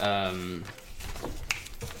cast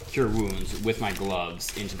Cure Wounds with my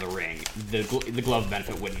gloves into the ring, the glove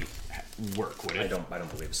benefit wouldn't work, would it? I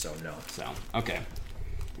don't believe so, no. So, okay.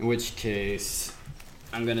 In which case,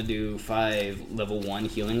 I'm going to do 5 level 1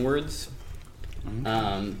 healing words.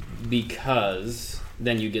 Because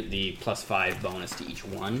then you get the +5 bonus to each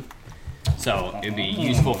one. So it'd be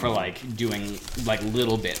useful for like doing like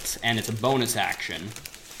little bits, and it's a bonus action.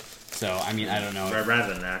 So I mean, I don't know.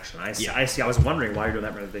 Rather than an action, I see. I was wondering why you're doing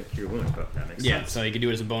that rather than Cure Wounds, but that makes sense. Yeah, so he could do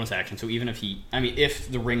it as a bonus action. So even if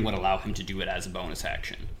if the ring would allow him to do it as a bonus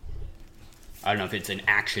action. I don't know if it's an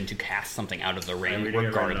action to cast something out of the ring,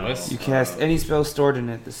 regardless. You cast any spell stored in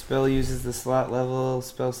it. The spell uses the slot level,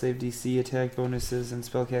 spell save DC, attack bonuses, and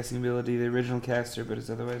spellcasting ability of the original caster, but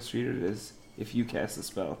is otherwise treated as if you cast the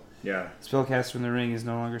spell. Yeah. Spell cast from the ring is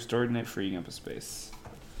no longer stored in it, freeing up a space.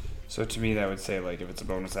 So to me, that would say, like, if it's a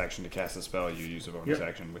bonus action to cast a spell, you use a bonus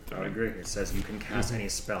action with the ring. I agree. It says you can cast any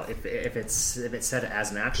spell. If it's said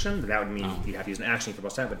as an action, that would mean you have to use an action for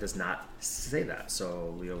bonus action, but it does not say that.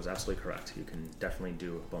 So Leo was absolutely correct. You can definitely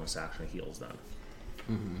do a bonus action heals then.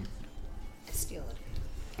 Steal it.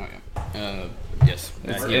 Oh yeah. Yes.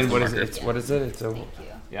 What is it? It's a... Thank you.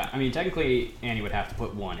 Yeah, I mean, technically, Annie would have to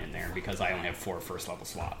put 1 in there because I only have 4 first level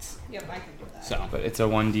slots. Yep, I can do that. So, But it's a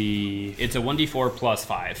 1d... it's a 1d4 plus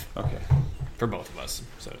 5 Okay. for both of us,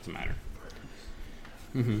 so it doesn't matter.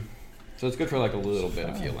 So it's good for like a little bit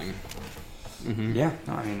of healing. Yeah,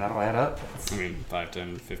 no, I mean, that'll add up. I mean, 5,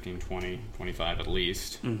 10, 15, 20, 25 at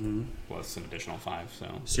least, plus an additional 5,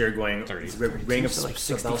 so... So you're going 30. ring of So like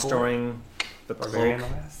spell 64? storing, the Barbarian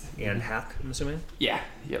cloak, last? and hack, I'm assuming? Yeah,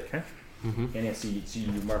 yep. Okay. And yeah, so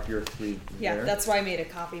you mark your 3 Yeah, there. that's why I made a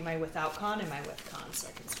copy of my without con and my with con, so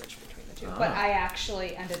I can switch between the two. But I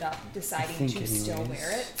actually ended up deciding to still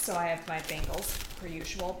wear it, so I have my bangles, per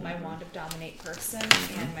usual, my Wand of Dominate Person,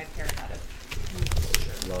 and my Paraclet of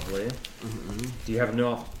Closure. Lovely. Do you have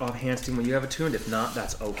no offhand steam when you have attuned? If not,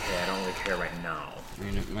 that's okay. I don't really care right now. I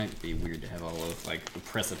mean, it might be weird to have all of, like, the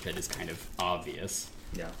precipit is kind of obvious.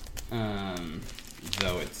 Yeah.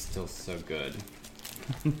 Though it's still so good.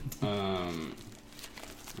 I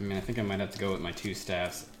mean, I think I might have to go with my 2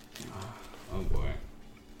 staffs. Oh boy.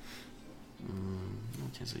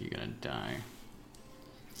 What chance are you gonna die?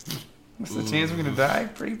 What's the chance we're gonna die?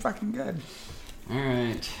 Pretty fucking good.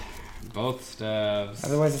 Alright. Both staffs.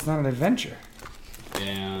 Otherwise, it's not an adventure.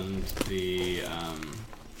 And the,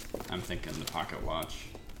 I'm thinking the pocket watch.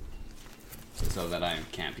 So that I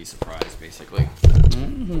can't be surprised, basically.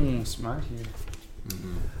 Smart here.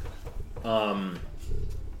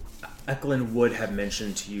 Eklund would have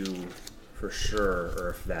mentioned to you for sure,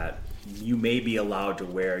 Earth, that you may be allowed to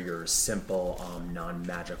wear your simple,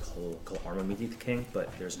 non-magical armor meet the king,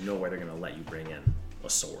 but there's no way they're going to let you bring in a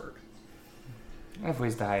sword. I have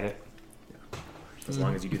ways to hide it. Yeah. As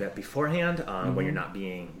long as you do that beforehand, when you're not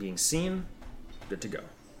being seen, good to go.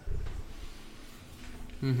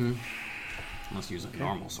 Unless you use a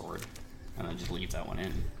normal sword, and then just leave that one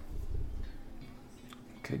in.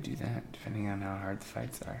 Could do that, depending on how hard the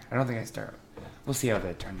fights are. I don't think I start. We'll see how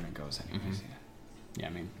the tournament goes, anyways. Yeah,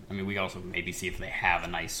 I mean, we also maybe see if they have a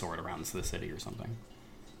nice sword around the city or something.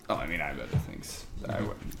 Oh, I mean, I have other things. I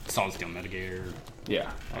wouldn't. Solid steel mitigator.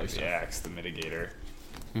 Yeah, like the axe, the mitigator,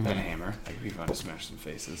 then a hammer. Like, it'd be fun to smash some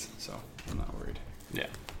faces, so I'm not worried. Yeah.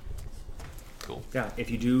 Cool. Yeah,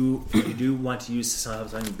 if you do want to use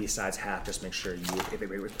something besides half, just make sure if it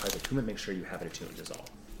requires attunement, make sure you have it attuned is all.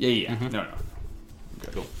 Yeah. No.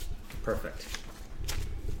 Good. Cool. Perfect.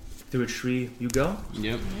 Through a tree you go.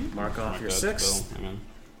 Yep. Mark off your 6th. And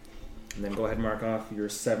then go ahead and mark off your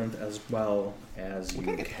 7th as well as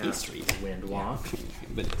you cast Wind Walk.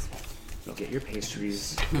 But You'll get your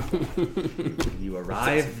pastries. You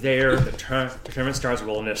arrive there. The tournament starts.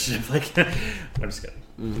 Roll initiative. I'm just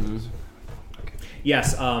kidding.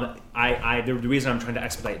 Yes. The reason I'm trying to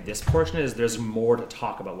expedite this portion is there's more to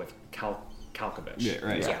talk about with Kalkovich. Yeah,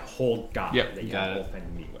 right. It's a whole guy that you have a whole thing to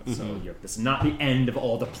meet with. So this is not the end of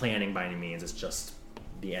all the planning by any means. It's just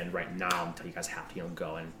the end right now until you guys have to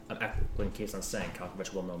go. And in case I'm saying,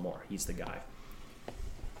 Kalkovich will know more. He's the guy.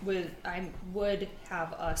 I would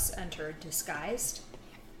have us enter disguised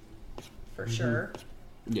for sure.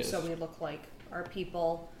 Yes. So we look like our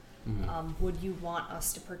people. Would you want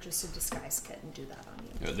us to purchase a disguise kit and do that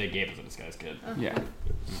on you? They gave us a disguise kit. Yeah.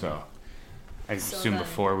 So, I So assume then-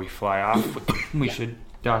 before we fly off, we should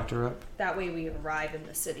doctor up. That way we arrive in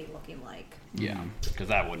the city looking like... Yeah, because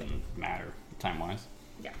that wouldn't matter time-wise.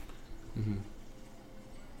 Yeah.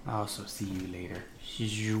 I'll also see you later.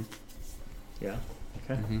 Yeah.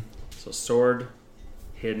 Okay. So sword,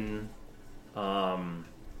 hidden,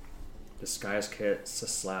 disguise kit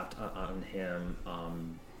slapped on him,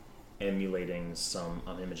 emulating some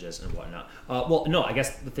images and whatnot. Well, no, I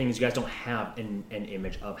guess the thing is you guys don't have an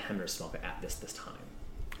image of Hemmersmilk at this time.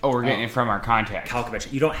 Oh, we're getting it from our contact.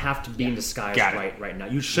 Kalkovich, you don't have to be in disguise right now.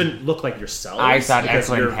 You shouldn't look like yourself. I thought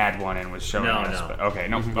Eklund had one and was showing us. No. But okay,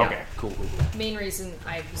 no, okay, cool. Main reason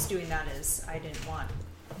I was doing that is I didn't want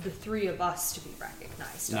the 3 of us to be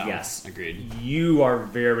recognized. No, Yes. agreed. You are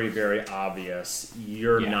very, very obvious.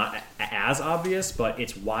 You're not as obvious, but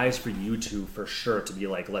it's wise for you to, for sure, to be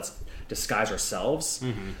like, let's disguise ourselves.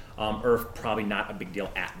 Earth, probably not a big deal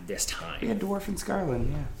at this time. Yeah, dwarf in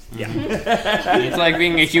Skaarland, Yeah. It's like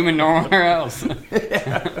being a human nowhere else. Pretty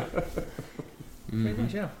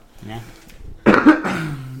much, yeah. Yeah.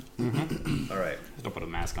 All right. Just don't put a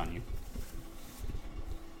mask on you.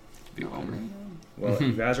 Be well. Well,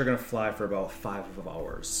 you guys are going to fly for about 5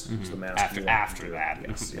 hours. So the mask After that,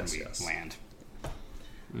 Yes, when yes, we yes. land.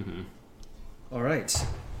 All right.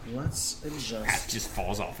 Let's Hat adjust. just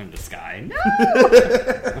falls off into the sky.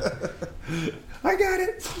 I got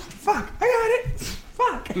it. Fuck. I got it.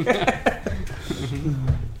 Fuck.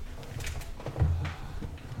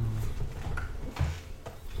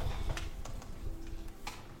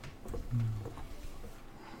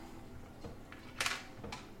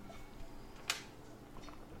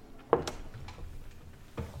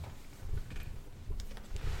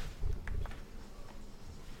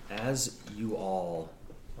 As you all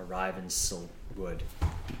arrive in Silkwood,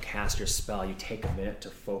 you cast your spell, you take a minute to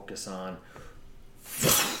focus on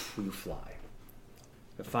who you fly.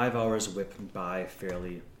 The 5 hours whip by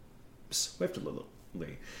fairly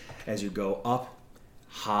swiftly as you go up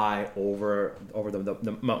high over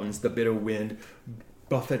the mountains, the bitter wind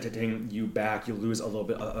buffeting you back. You lose a little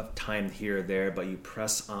bit of time here or there, but you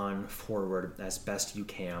press on forward as best you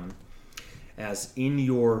can. As in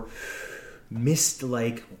your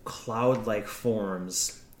mist-like, cloud-like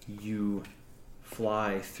forms, you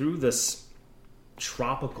fly through this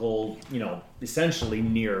tropical, essentially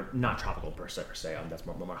not tropical per se, that's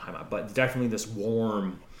more high, but definitely this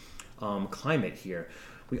warm climate here.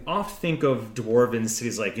 We often think of dwarven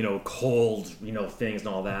cities like, cold, things and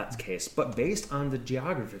all that case. But based on the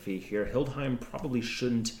geography here, Hildheim probably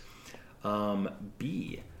shouldn't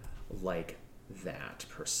be like that,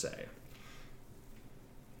 per se.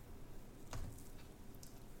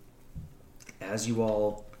 As you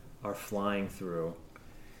all are flying through,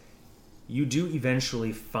 you do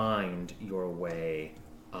eventually find your way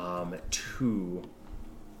to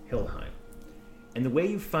Hildheim. And the way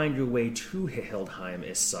you find your way to Hildheim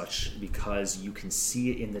is such because you can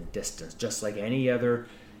see it in the distance. Just like any other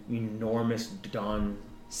enormous Dawn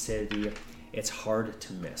city, it's hard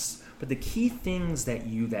to miss. But the key things that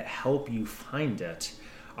help you find it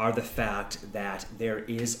are the fact that there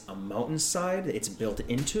is a mountainside it's built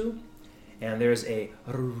into, and there's a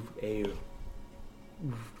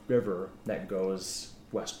river that goes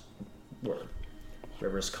westward.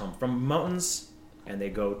 Rivers come from mountains, and they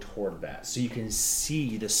go toward that. So you can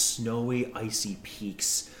see the snowy, icy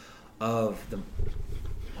peaks of the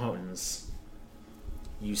mountains.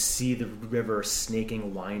 You see the river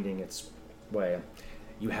snaking, winding its way.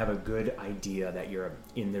 You have a good idea that you're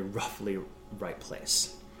in the roughly right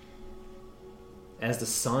place. As the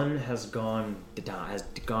sun has gone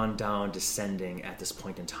down, descending at this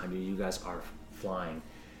point in time, you guys are flying.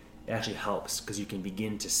 It actually helps because you can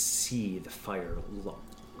begin to see the fire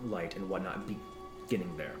light and whatnot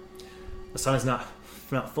beginning there. The sun is not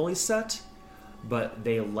fully set, but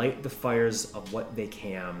they light the fires of what they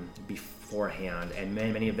can beforehand, and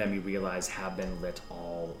many of them you realize have been lit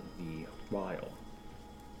all the while.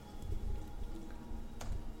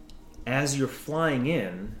 As you're flying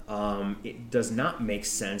in, it does not make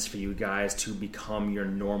sense for you guys to become your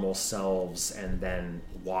normal selves and then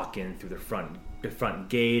walk in through the front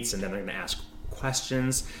gates, and then they're going to ask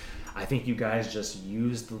questions. I think you guys just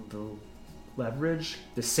use the leverage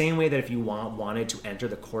the same way that if you wanted to enter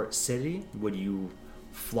the court city, would you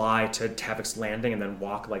fly to Tavik's Landing and then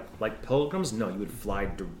walk like pilgrims? No, you would fly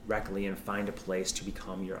directly and find a place to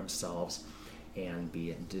become yourselves and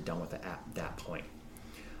be done with it at that point.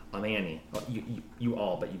 Annie, you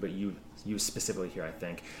all, but you specifically here, I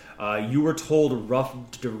think. You were told rough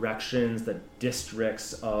directions, the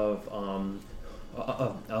districts of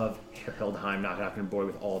Hildheim. Not going to bore you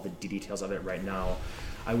with all the details of it right now.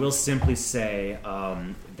 I will simply say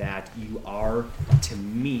that you are to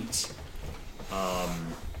meet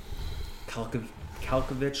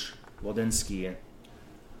Kalkovich Waldinsky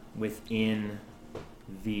within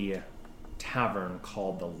the tavern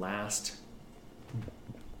called the Last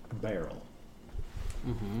Barrel.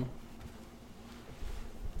 Mm-hmm.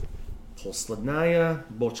 Poslednaya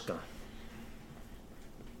Bochka.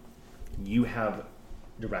 You have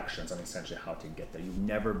directions on essentially how to get there. You've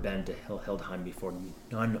never been to Hildheim before.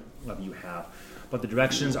 None of you have. But the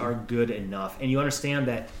directions are good enough. And you understand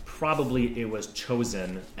that probably it was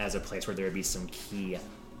chosen as a place where there would be some key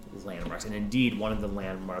landmarks. And indeed, one of the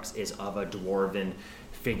landmarks is of a dwarven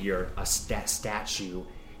figure, a statue,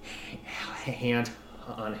 hand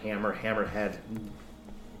on hammerhead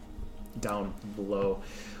down below,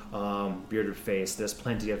 bearded face. There's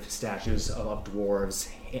plenty of statues of dwarves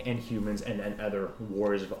and humans and other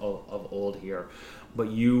warriors of old here. But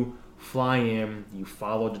you fly in, you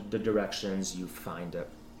follow the directions, you find it.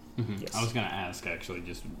 Mm-hmm. Yes. I was going to ask, actually,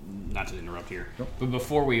 just not to interrupt here, Nope. but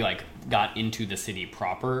before we got into the city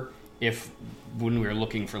proper, if when we were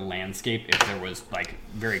looking for landscape, if there was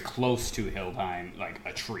very close to Hildheim,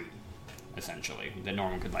 a tree, essentially, that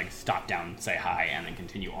Norman could stop down, say hi, and then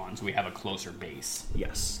continue on, so we have a closer base.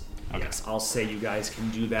 Yes. Okay. Yes, I'll say you guys can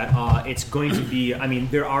do that. It's going to be,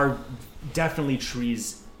 there are definitely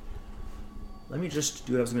trees. Let me just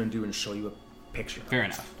do what I was going to do and show you a picture. Fair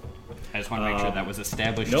enough. I just want to make sure that was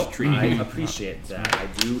established Nope, tree. I appreciate that. I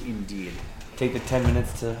do indeed. Take the 10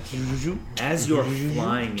 minutes to... As you're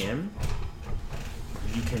flying in,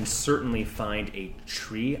 you can certainly find a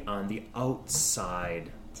tree on the outside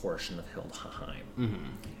portion of Hildheim. Mm-hmm.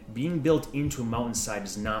 Being built into a mountainside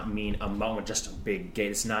does not mean a mountain with just a big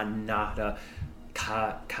gate. It's not a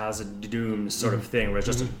Casa de Doom sort of thing where it's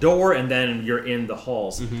just a door and then you're in the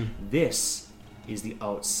halls. Mm-hmm. This is the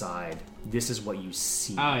outside. This is what you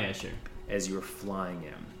see as you're flying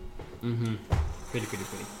in. Mm-hmm. Pretty.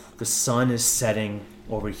 The sun is setting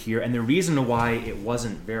over here, and the reason why it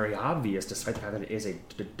wasn't very obvious, despite the fact that it is a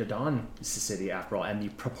Dawn city after all, and the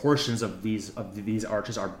proportions of these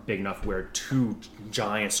arches are big enough where two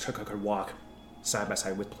giants could walk side by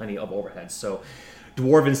side with plenty of overhead. So,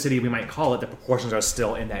 dwarven city, we might call it, the proportions are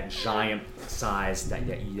still in that giant size that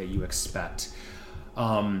you expect.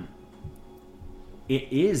 It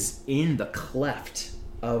is in the cleft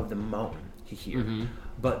of the mountain here,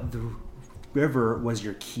 but the river was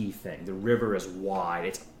your key thing. The river is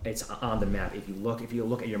wide. It's on the map. If you look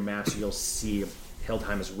at your maps, you'll see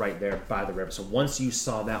Hildheim is right there by the river. So once you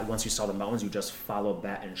saw the mountains, you just followed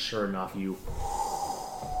that, and sure enough, you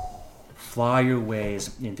fly your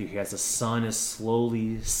ways into here as the sun is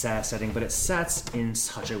slowly setting, but it sets in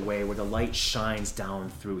such a way where the light shines down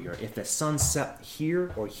through here. If the sun set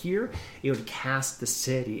here or here, it would cast the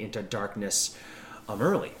city into darkness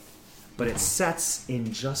early. But it sets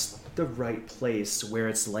in just the right place where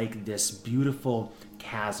it's like this beautiful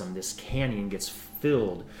chasm, this canyon gets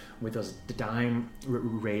filled with those dying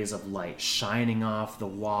rays of light shining off the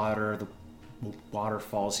water, the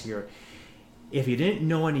waterfalls here. If you didn't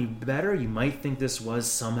know any better, you might think this was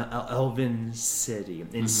some elven city.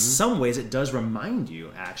 In some ways, it does remind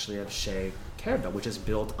you, actually, of Shea Caravelle, which is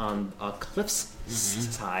built on a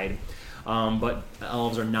cliffside. But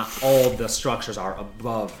elves are not, all the structures are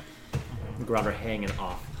above the ground or hanging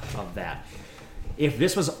off of that. If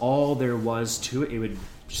this was all there was to it, it would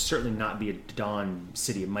certainly not be a dawn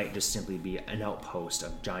city. It might just simply be an outpost,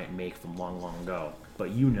 a giant make from long, long ago.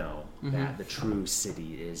 But you know that the true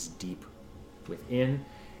city is deep within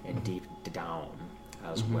and deep down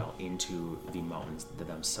as well into the mountains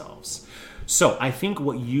themselves. So I think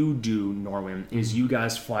what you do, Norwin, is you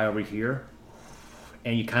guys fly over here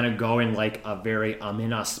and you kind of go in like a very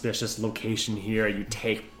inauspicious location here.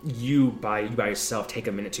 You by yourself take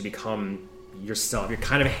a minute to become yourself. You're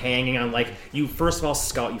kind of hanging on, like, you first of all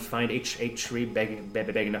scout, you find a tree big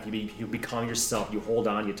enough, you become yourself, you hold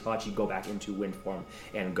on, you touch, you go back into wind form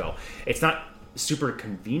and go. It's not super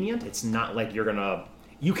convenient. It's not like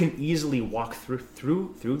you can easily walk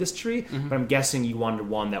through this tree, but I'm guessing you wanted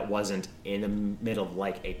one that wasn't in the middle of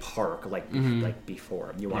like a park like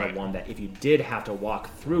before. You wanted one that if you did have to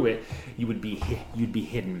walk through it, you'd be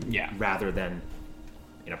hidden rather than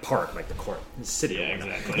in a park like the court city. Yeah,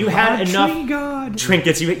 exactly. You had enough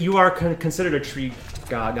trinkets. You are considered a tree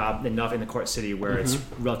god enough in the court city where it's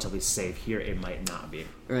relatively safe. Here it might not be.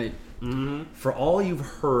 Right. For all you've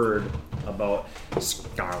heard about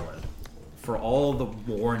Skaarland, for all the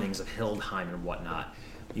warnings of Hildheim and whatnot,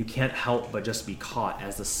 you can't help but just be caught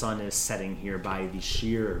as the sun is setting here by the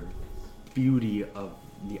sheer beauty of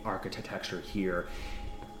the architecture here.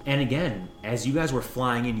 And again, as you guys were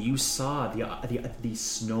flying in, you saw the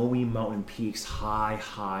snowy mountain peaks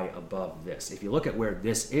high above this. If you look at where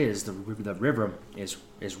this is, the river is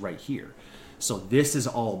right here. So this is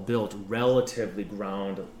all built relatively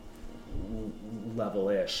ground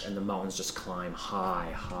level-ish, and the mountains just climb high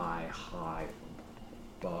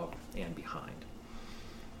above and behind.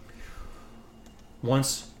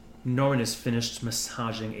 Once Norman is finished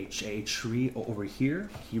massaging a tree over here,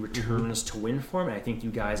 he returns to wind form, and I think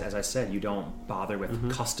you guys, as I said, you don't bother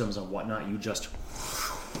with customs and whatnot.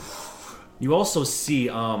 You also see,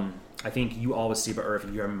 I think you always see, but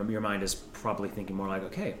Earth, your mind is probably thinking more like,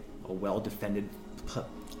 okay, a well-defended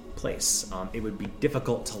place. It would be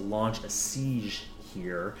difficult to launch a siege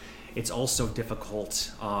here. It's also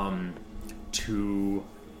difficult to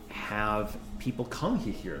have people come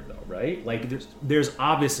here, though, right? Like, there's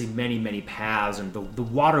obviously many paths, and the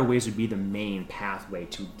waterways would be the main pathway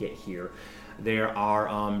to get here. There are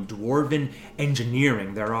dwarven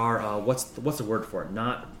engineering. There are what's the word for it?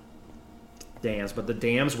 Not dams, but the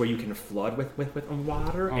dams where you can flood with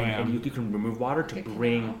water, and you can remove water to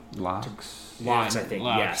bring locks. Locks, I think.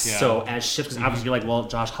 Yes. Yeah. So as ships, because obviously you're like, well,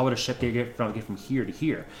 Josh, how would a ship get from here to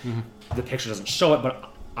here? The picture doesn't show it, but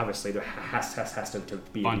obviously there has to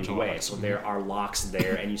be a way. So there are locks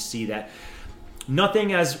there, and you see that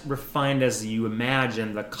nothing as refined as you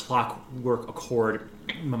imagine the clockwork accord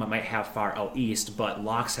might have far out east, but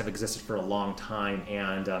locks have existed for a long time,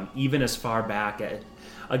 and even as far back as,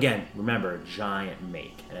 again, remember, giant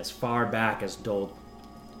make, and as far back as Dol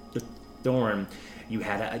Dorn, you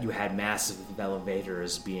had massive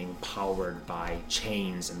elevators being powered by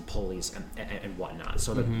chains and pulleys and whatnot.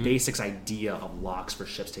 So the basics idea of locks for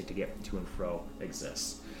ships to get to and fro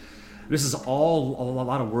exists. This is all a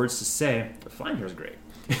lot of words to say, but flying here is great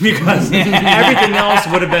because everything else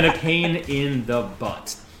would have been a pain in the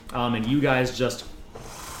butt. And you guys just...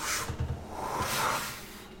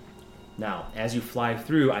 Now, as you fly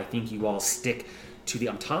through, I think you all stick to the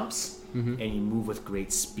tops and you move with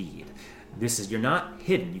great speed. You're not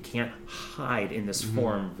hidden. You can't hide in this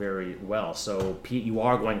form very well. So you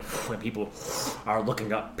are going, when people are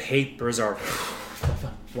looking up, papers are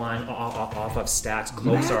flying off of stacks,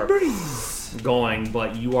 cloaks are going,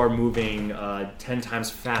 but you are moving 10 times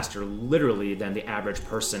faster, literally, than the average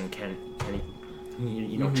person can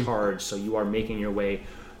charged. So you are making your way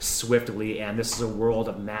swiftly, and this is a world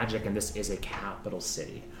of magic, and this is a capital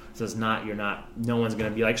city. So it's not, no one's going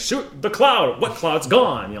to be like, shoot the cloud. What cloud's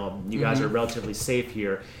gone? You guys are relatively safe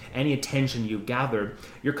here. Any attention you gathered,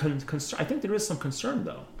 you're concerned. I think there is some concern,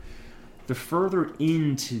 though. The further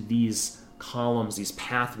into these columns, these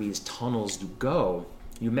pathways, tunnels you go,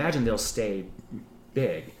 you imagine they'll stay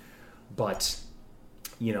big, but,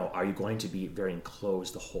 are you going to be very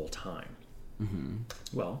enclosed the whole time?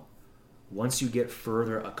 Well, once you get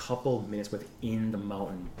further, a couple minutes within the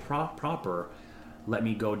mountain proper, let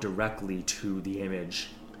me go directly to the image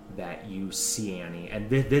that you see, Annie. And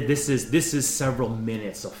this is several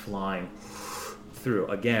minutes of flying through.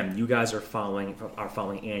 Again, you guys are following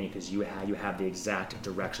Annie because you have the exact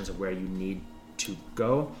directions of where you need to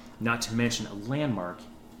go. Not to mention a landmark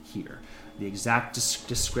here. The exact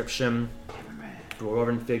description,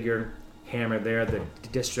 dwarven figure, hammer there, the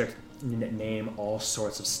district name, all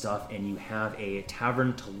sorts of stuff, and you have a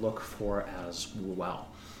tavern to look for as well.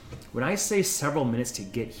 When I say several minutes to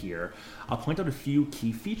get here, I'll point out a few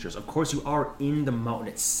key features. Of course, you are in the mountain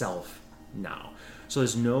itself now, so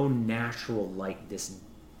there's no natural light this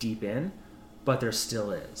deep in, but there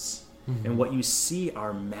still is. And what you see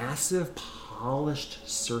are massive polished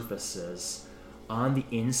surfaces on the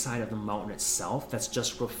inside of the mountain itself that's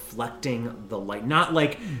just reflecting the light. Not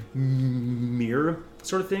like mirror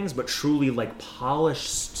sort of things, but truly like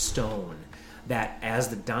polished stone that as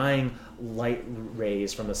the dying light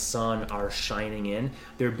rays from the sun are shining in,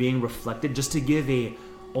 they're being reflected just to give a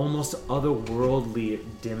almost otherworldly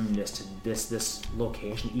dimness to this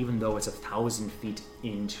location, even though it's 1,000 feet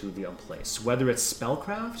into the place. Whether it's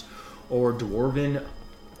spellcraft or dwarven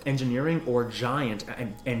engineering or giant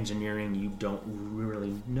engineering, you don't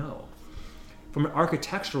really know. From an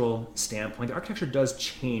architectural standpoint, the architecture does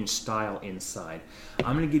change style inside.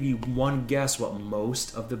 I'm going to give you one guess what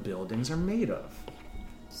most of the buildings are made of.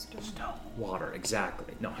 Stone. Water,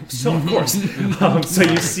 exactly. No, so of course. So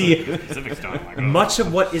you see, much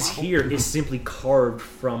of what is here is simply carved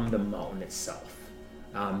from the mountain itself.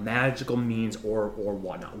 Magical means or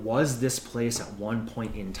whatnot. Was this place at one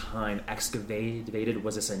point in time excavated?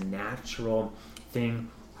 Was this a natural thing?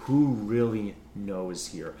 Who really knows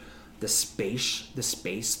here? The space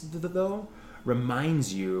though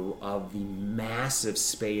reminds you of the massive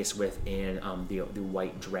space within the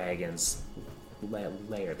White Dragon's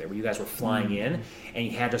layer there, where you guys were flying in, and you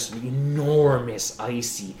had just an enormous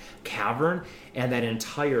icy cavern, and that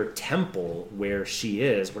entire temple where she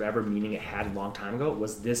is, whatever meaning it had a long time ago,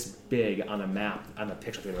 was this big on a map, on the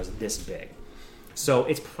picture. It was this big. So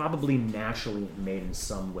it's probably naturally made in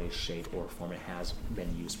some way, shape, or form. It has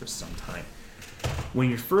been used for some time. When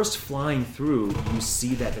you're first flying through, you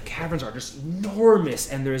see that the caverns are just enormous,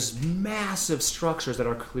 and there's massive structures that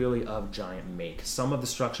are clearly of giant make. Some of the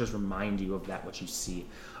structures remind you of that what you see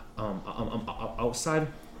outside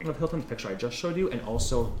of Hilton, the picture I just showed you, and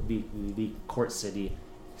also the court city,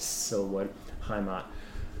 Silwood, Heimat.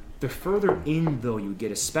 The further in, though, you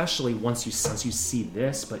get, especially once you see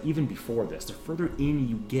this, but even before this, the further in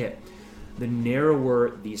you get, the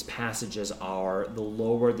narrower these passages are, the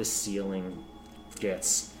lower the ceiling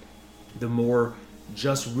gets, the more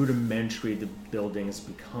just rudimentary the buildings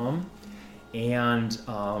become, and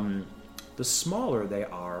the smaller they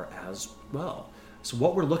are as well. So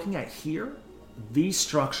what we're looking at here, these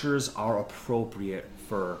structures are appropriate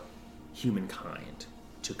for humankind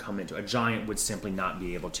to come into. A giant would simply not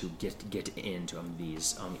be able to get into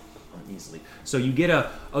these easily. So you get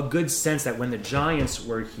a good sense that when the giants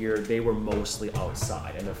were here, they were mostly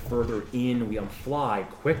outside. And the further in we fly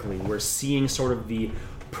quickly, we're seeing sort of the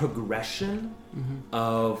progression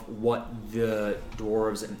of what the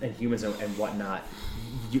dwarves and humans and whatnot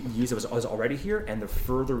used was already here. And the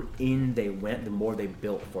further in they went, the more they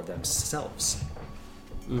built for themselves.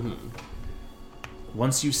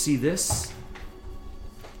 Once you see this,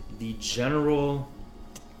 the general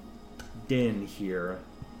din here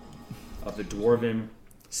of the dwarven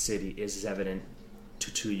city is evident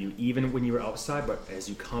to you, even when you were outside, but as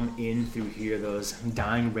you come in through here, those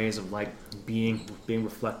dying rays of light being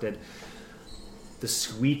reflected, the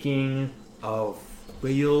squeaking of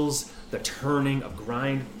wheels, the turning of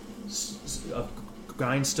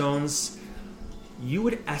grindstones, you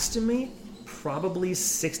would estimate probably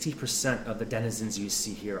 60% of the denizens you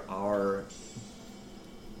see here are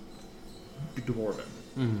dwarven.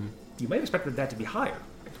 You might have expected that to be higher.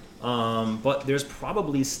 But there's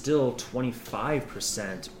probably still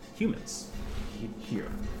 25% humans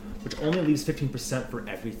here, which only leaves 15% for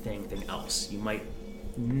everything else. You might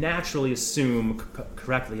naturally assume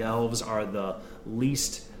correctly elves are the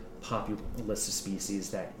least populous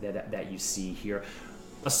species that you see here,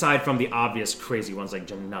 aside from the obvious crazy ones like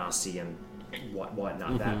Genasi and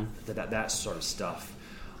whatnot, that sort of stuff.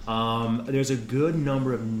 There's a good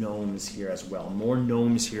number of gnomes here as well. More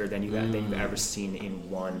gnomes here than you've ever seen in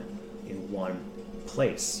one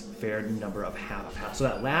place. Fair number of half. So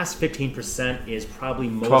that last 15% is probably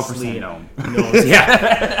mostly 12% gnome. Gnomes.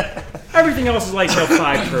 Yeah. Everything else is like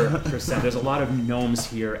 5%. There's a lot of gnomes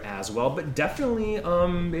here as well, but definitely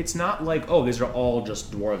it's not like, oh, these are all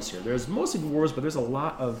just dwarves here. There's mostly dwarves, but there's a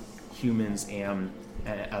lot of humans and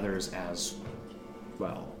others as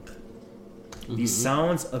well. These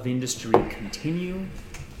sounds of industry continue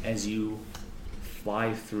as you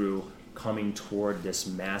fly through, coming toward this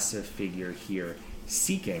massive figure here,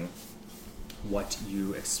 seeking what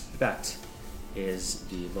you expect is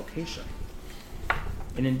the location.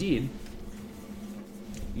 And indeed,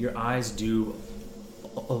 your eyes do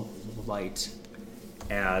light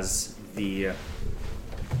as you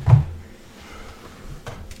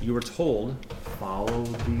were told, follow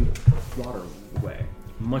the waterway.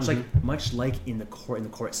 Much like in the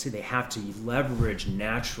court city, they have to leverage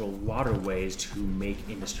natural waterways to make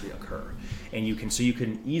industry occur, and you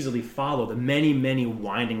can easily follow the many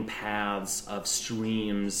winding paths of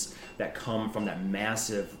streams that come from that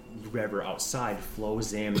massive river outside,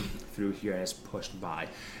 flows in through here and is pushed by.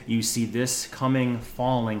 You see this coming,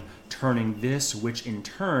 falling, turning this, which in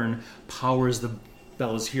turn powers the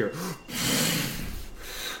bellows here.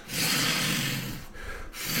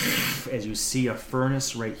 As you see a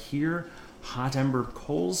furnace right here, hot ember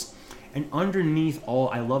coals, and underneath all,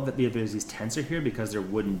 I love that there's these tents are here because there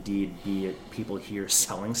would indeed be people here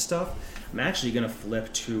selling stuff. I'm actually going to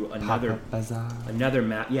flip to another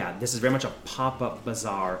map. Yeah, this is very much a pop-up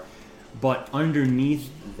bazaar, but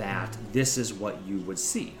underneath that, this is what you would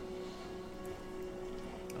see.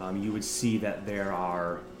 You would see that there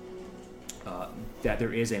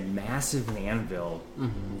is a massive anvil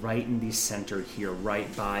right in the center here,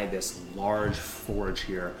 right by this large forge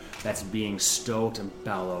here that's being stoked and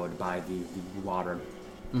bellowed by the water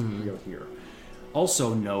wheel here.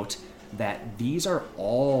 Also note that these are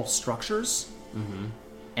all structures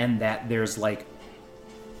and that there's like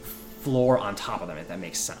floor on top of them, if that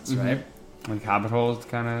makes sense, right? Like hobbit holes,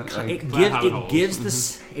 kind of. Like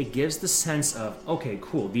It gives the sense of, okay,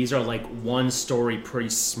 cool. These are like one-story, pretty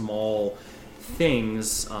small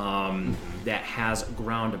things that has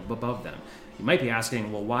ground above them. You might be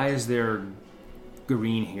asking, well, why is there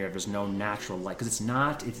green here if there's no natural light? Because it's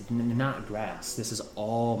not grass. This is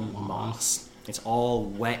all moss. It's all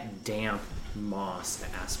wet, damp moss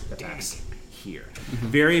aspects here.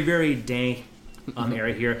 Very, very dank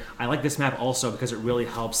area here. I like this map also because it really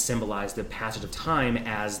helps symbolize the passage of time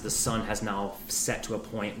as the sun has now set to a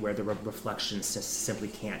point where the reflections simply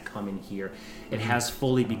can't come in here. It has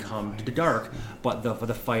fully become dark, but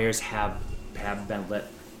the fires have been lit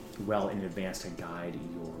well in advance to guide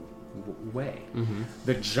your way.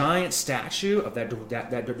 The giant statue of that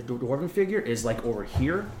dwarven figure is like over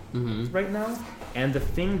here right now, and the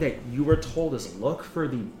thing that you were told is look for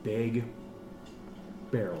the big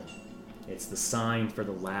barrel. It's the sign for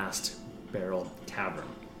the Last Barrel Tavern.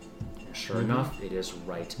 And sure enough, it is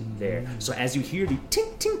right there. So as you hear the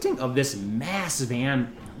tink, tink, tink of this massive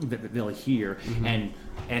anvil here, and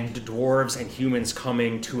dwarves and humans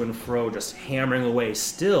coming to and fro, just hammering away,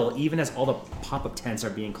 still, even as all the pop-up tents are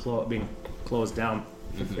being closed down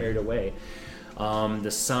and ferried away,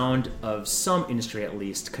 the sound of some industry, at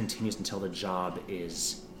least, continues until the job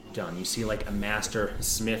is done. You see, like, a master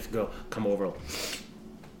smith come over,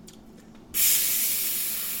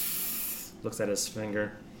 looks at his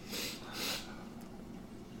finger.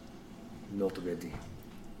 Not ready.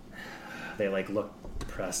 They like look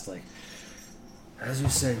depressed, like, as you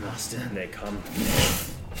say, master. And they come,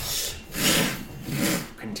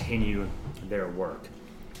 continue their work.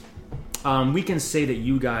 We can say that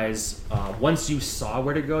you guys, once you saw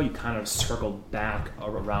where to go, you kind of circled back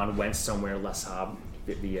around, went somewhere less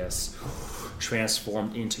obvious,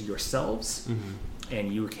 transformed into yourselves.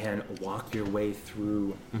 And you can walk your way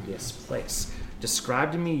through this place.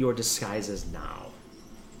 Describe to me your disguises now.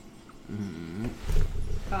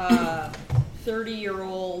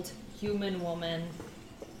 30-year-old human woman,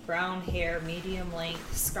 brown hair, medium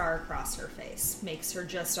length, scar across her face. Makes her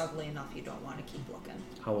just ugly enough you don't want to keep looking.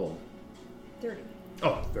 How old? 30.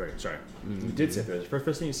 Oh, 30, sorry. You did say 30.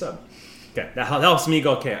 First thing you said. Okay, that helps me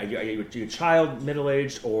go, okay, are you a child,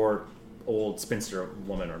 middle-aged, or old spinster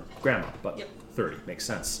woman or grandma? But yep. 30 makes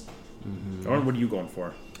sense. Or what are you going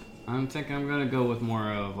for? I'm thinking I'm gonna go with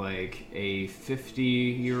more of like a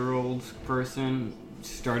 50-year-old person,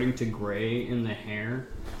 starting to gray in the hair,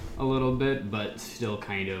 a little bit, but still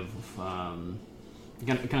kind of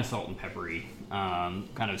salt and peppery. Kind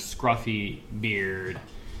of scruffy beard,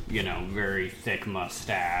 very thick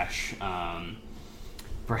mustache.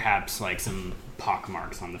 Perhaps like some pock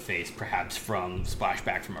marks on the face, perhaps from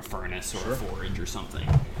splashback from a furnace or a forge or something.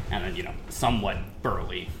 And then, somewhat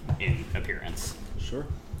burly in appearance. Sure.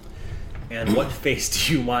 And what face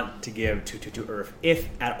do you want to give to Earth, if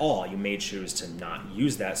at all you may choose to not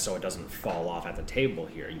use that so it doesn't fall off at the table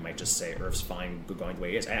here? You might just say Earth's fine going the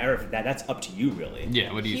way it is. That's up to you, really.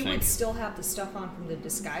 Yeah, what do you think? He would still have the stuff on from the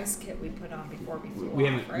disguise kit we put on before we flew we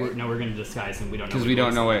off, haven't, right? we're going to disguise him. We don't know Because we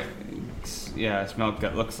don't know what smell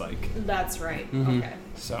gut looks like. That's right. Mm-hmm. Okay.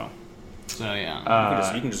 So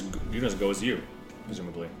yeah. You can just go as you,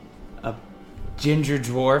 presumably. A ginger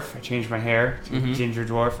dwarf. I changed my hair to ginger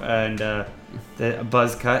dwarf, and a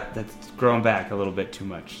buzz cut that's growing back a little bit too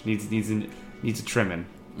much. Needs a trimming.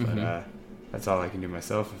 But that's all I can do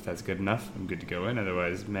myself. If that's good enough, I'm good to go in.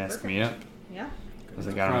 Otherwise, mask me up. Yeah. I was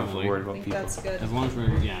like, I don't have to Probably. worry I about think people. that's good. As long as we're,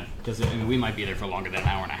 because we might be there for longer than an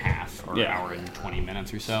hour and a half, or an hour and 20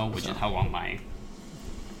 minutes or so, which is how long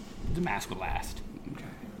the mask would last. Okay.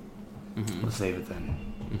 We'll save it then.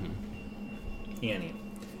 Annie,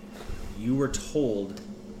 you were told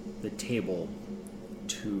the table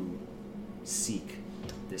to seek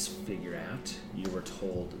this figure at. You were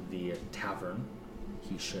told the tavern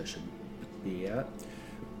he should be at.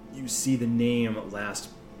 You see the name last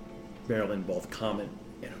barrel in both common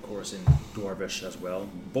and, of course, in Dwarvish as well.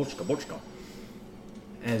 Bochka.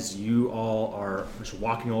 As you all are just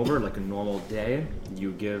walking over like a normal day,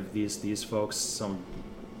 you give these folks some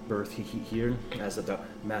berth here as the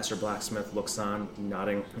master blacksmith looks on,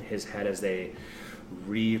 nodding his head as they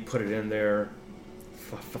put it in there,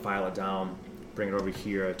 file it down, bring it over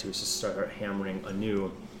here to start hammering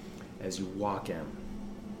anew as you walk in.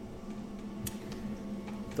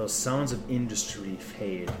 Those sounds of industry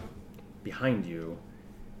fade behind you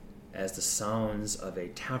as the sounds of a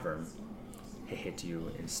tavern hit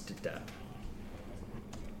you instead.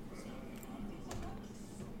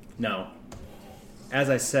 Now, as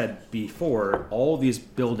I said before, all these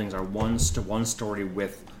buildings are one story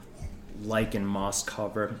with lichen moss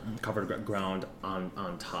covered ground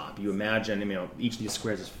on top. You imagine, each of these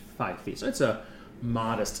squares is 5 feet, so it's a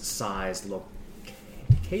modest sized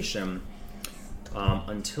location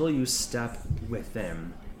until you step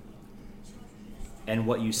within, and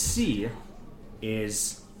what you see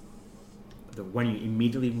is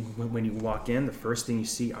when you walk in, the first thing you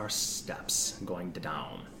see are steps going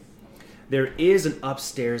down. There is an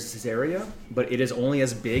upstairs area, but it is only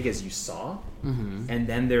as big as you saw. And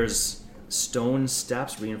then there's stone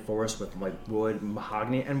steps reinforced with like wood,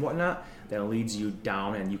 mahogany, and whatnot that leads you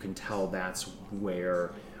down, and you can tell that's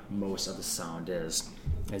where most of the sound is.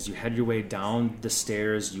 As you head your way down the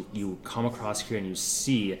stairs, you come across here and you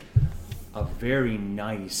see a very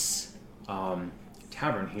nice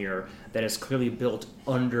tavern here that is clearly built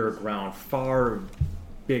underground, far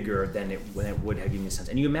bigger than it would have given you a sense.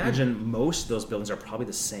 And you imagine most of those buildings are probably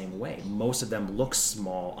the same way. Most of them look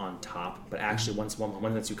small on top, but actually once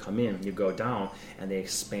you come in, you go down and they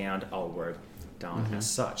expand outward down as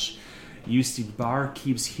such. You see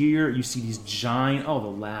barkeeps here. You see these giant, the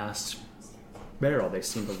last barrel. They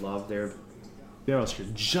seem to love their barrels here.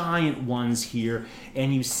 Giant ones here.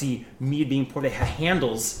 And you see mead being poured. They have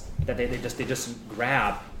handles that they just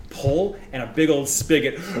grab, pull, and a big old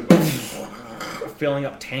spigot filling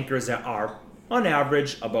up tankers that are, on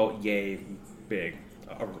average, about yay big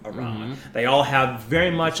around. They all have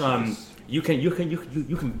very much you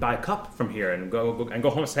can buy a cup from here and go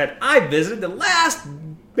home and say, I visited the last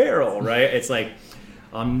barrel, right? It's like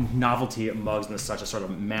novelty mugs and such to sort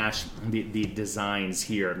of match the designs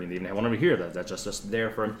here. They even have one over here that's just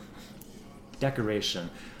there for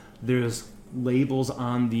decoration. There's labels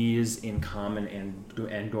on these in common and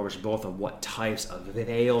Dwarvish both of what types of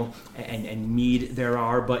ale and mead there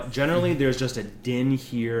are, but generally there's just a din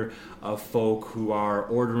here of folk who are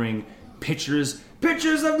ordering pitchers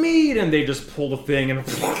of mead, and they just pull the thing and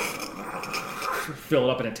fill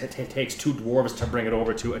it up, and it takes 2 dwarves to bring it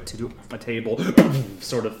over to a table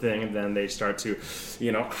sort of thing, and then they start to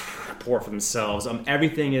pour for themselves.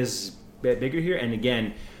 Everything is bigger here, and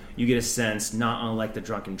again, you get a sense, not unlike the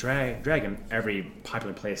Drunken Dragon, every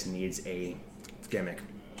popular place needs a gimmick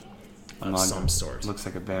of some sort. Looks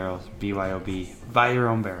like a barrel. BYOB. Buy your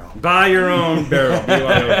own barrel. Buy your own barrel.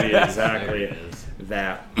 BYOB. Exactly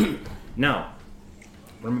that. Now,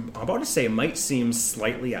 what I'm about to say might seem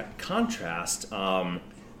slightly at contrast.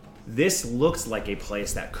 This looks like a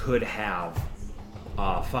place that could have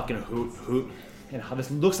fucking and how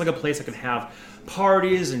this looks like a place that could have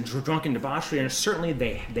parties and drunken debauchery, and certainly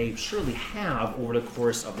they surely have over the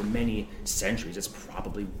course of the many centuries. It's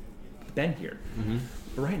probably been here.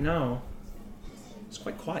 But right now, it's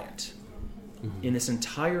quite quiet. In this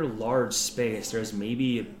entire large space, there's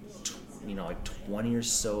maybe, like 20 or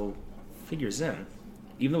so figures in.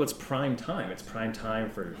 Even though it's prime time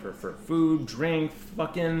for food, drink,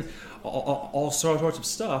 fucking all sorts of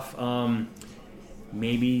stuff.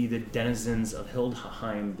 Maybe the denizens of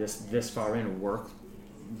Hildheim this far in work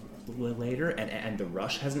later, and the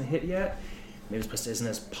rush hasn't hit yet. Maybe this place isn't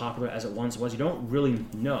as popular as it once was. You don't really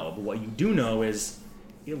know, but what you do know is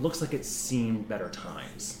it looks like it's seen better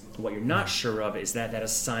times. What you're not sure of is that a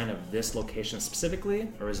sign of this location specifically,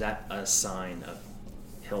 or is that a sign of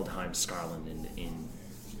Hildheim, Skaarland in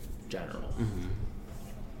general?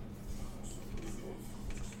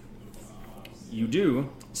 You do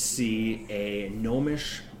see a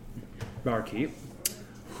gnomish barkeep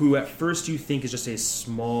who at first you think is just a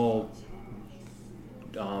small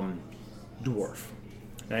dwarf.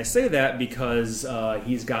 And I say that because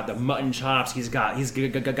he's got the mutton chops, he's got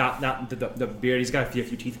not the beard, he's got a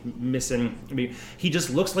few teeth missing. I mean, he just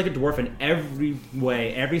looks like a dwarf in every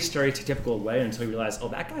way, every stereotypical way, until you realize, oh,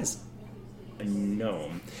 that guy's a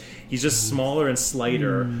gnome. He's just smaller and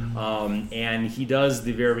slighter, and he does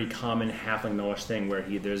the very common halfling gnomish thing where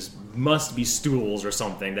there's must be stools or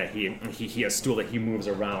something that he has a stool that he moves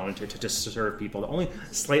around to serve people, only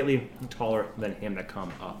slightly taller than him, that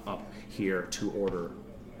come up here to order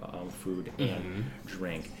food and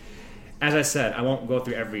drink. As I said, I won't go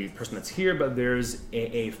through every person that's here, but there's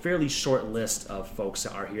a fairly short list of folks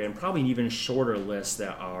that are here, and probably an even shorter list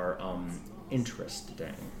that are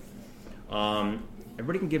interesting.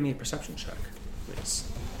 Everybody can give me a perception check, please.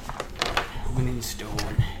 Winning stone.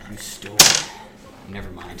 You stole. Never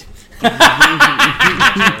mind.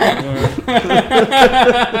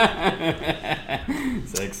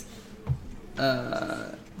 6.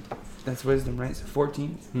 That's wisdom, right? So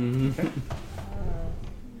 14. Okay.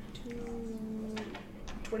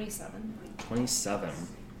 27. 27.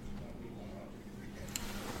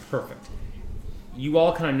 Perfect. You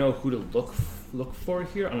all kind of know who to look for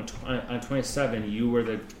here. On 27, you were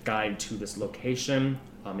the guide to this location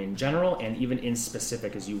in general, and even in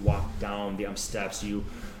specific. As you walk down the steps, you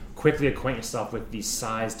quickly acquaint yourself with the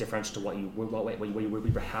size difference to what you were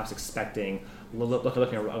perhaps expecting.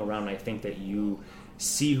 Looking around, I think that you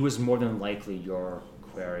see who is more than likely your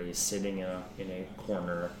query, sitting in a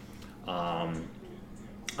corner.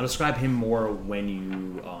 I'll describe him more when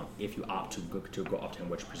you, if you opt to go up to him,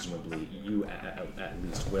 which presumably you at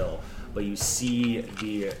least will. But you see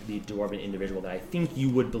the dwarven individual that I think you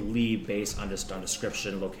would believe, based on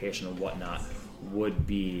description, location, and whatnot, would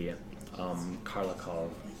be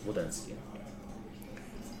Karlakov Wodensky.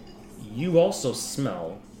 You also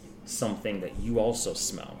smell something that you also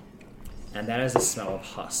smell, and that is the smell of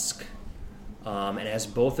husk. And as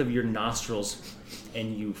both of your nostrils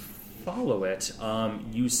and you follow it,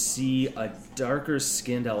 you see a darker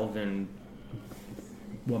skinned elven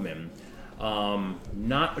woman,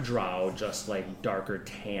 not a drow, just like darker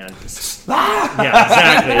tanned. Yeah,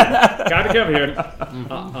 exactly. Gotta come here.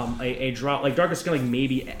 A drow, like darker skin, like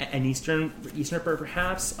maybe an Easterner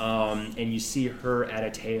perhaps. And you see her at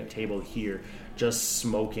a table here, just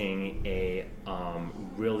smoking a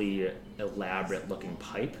really elaborate looking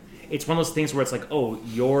pipe. It's one of those things where it's like, oh,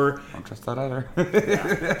 you're... Don't trust that either.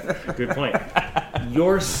 Yeah, good point.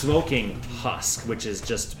 You're smoking husk, which is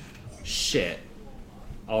just shit,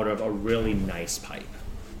 out of a really nice pipe.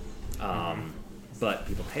 But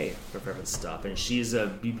people pay for this stuff. And she's a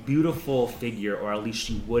beautiful figure, or at least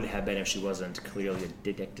she would have been if she wasn't clearly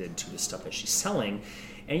addicted to the stuff that she's selling.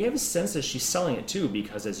 And you have a sense that she's selling it too,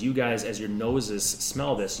 because as your noses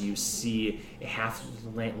smell this, you see a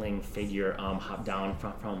half-lantling figure hop down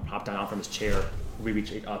from his chair,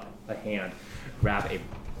 reach up a hand, grab a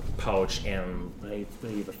pouch, and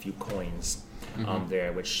leave a few coins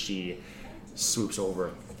there, which she swoops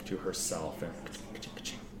over to herself.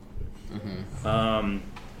 And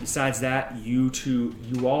besides that, you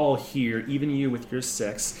all hear, even you with your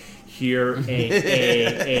 6, hear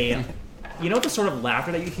a you know, the sort of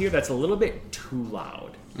laughter that you hear that's a little bit too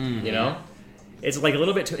loud. You know, it's like a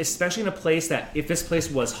little bit too, especially in a place that, if this place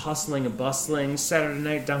was hustling and bustling Saturday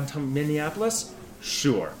night downtown Minneapolis,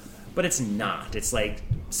 sure, but it's not. It's like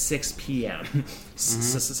 6 p.m.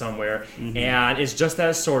 Somewhere, and it's just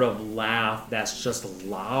that sort of laugh that's just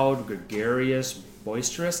loud, gregarious,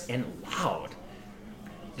 boisterous, and loud.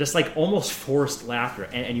 Just like almost forced laughter.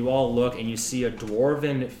 And you all look and you see a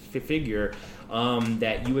dwarven figure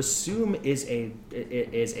that you assume is a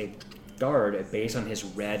guard based on his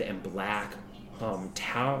red and black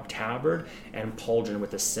tabard and pauldron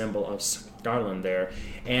with the symbol of Skaarland there,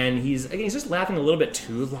 and he's just laughing a little bit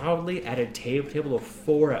too loudly at a table of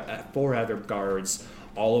four other guards,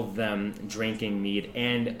 all of them drinking mead.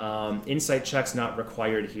 And insight checks not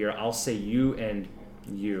required here. I'll say you and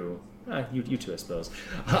you two, I suppose,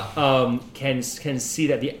 can see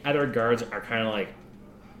that the other guards are kind of like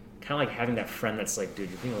having that friend that's like, dude,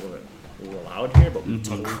 you're being a little loud here, but we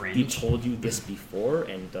told you this before,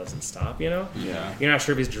 and it doesn't stop, Yeah. You're not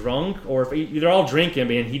sure if he's drunk or if they're all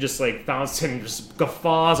drinking, and he just like bounces and just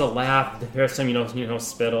guffaws a laugh. There's some,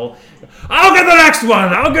 spittle. I'll get the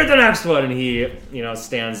next one. And he,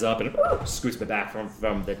 stands up and scoots back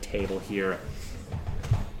from the table here.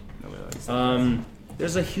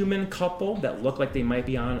 There's a human couple that look like they might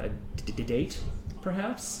be on a date,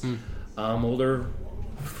 perhaps. Older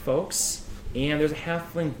folks. And there's a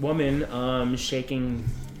halfling woman shaking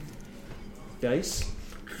dice.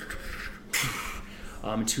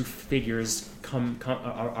 Two figures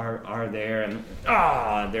are there,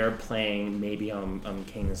 and they're playing maybe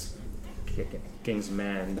King's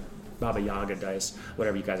Man, Baba Yaga dice,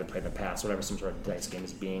 whatever you guys have played in the past, whatever some sort of dice game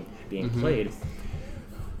is being played.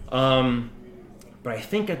 But I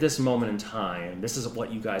think at this moment in time, this is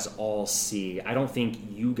what you guys all see. I don't think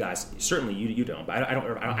you guys, certainly you don't, but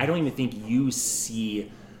I don't even think you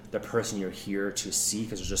see the person you're here to see,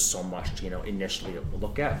 because there's just so much to, initially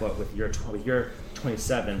look at. But with your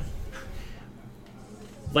 27,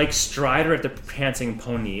 like Strider at the Prancing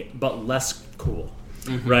Pony, but less cool.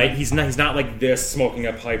 Right? He's not like this smoking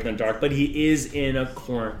a pipe in the dark, but he is in a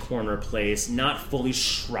corner place, not fully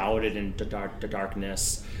shrouded in the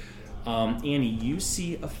darkness. Annie, you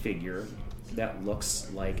see a figure that looks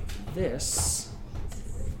like this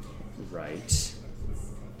right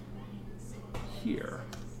here.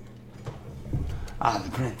 The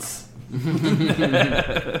prince.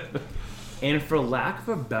 And for lack of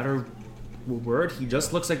a better word, he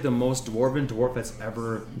just looks like the most dwarven dwarf that's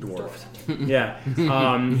ever dwarfed. Yeah.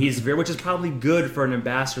 Which is probably good for an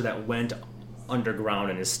ambassador that went underground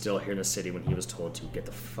and is still here in the city when he was told to get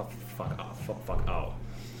the fuck out.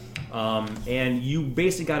 And you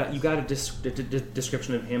basically got a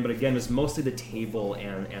description of him, but again, it's mostly the table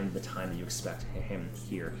and the time that you expect him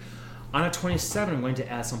here. On a 27, I'm going to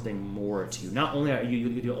add something more to you. Not only are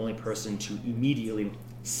you the only person to immediately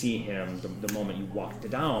see him the moment you walk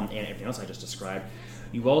down, and everything else I just described,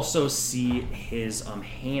 you also see his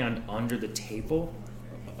hand under the table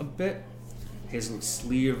a bit, his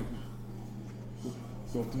sleeve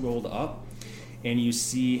rolled up. And you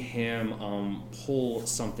see him pull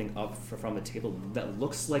something up from the table that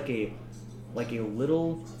looks like a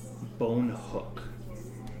little bone hook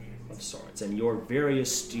of sorts. And your very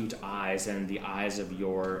astute eyes and the eyes of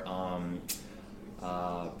your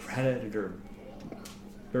predator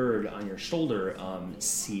bird on your shoulder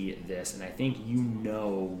see this. And I think you know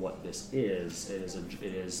what this is. It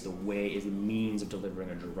is the means of delivering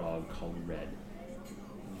a drug called Red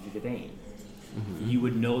Vein. You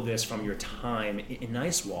would know this from your time in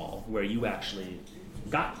Icewall, where you actually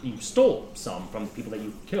stole some from the people that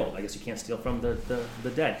you killed. I guess you can't steal from the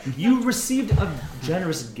dead. You received a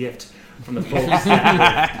generous gift from the folks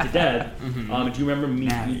that were the dead. Do you remember me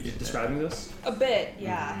describing this? A bit,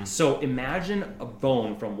 yeah. So imagine a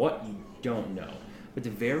bone from what you don't know. But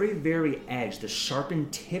the very, very edge, the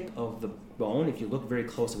sharpened tip of the bone, if you look very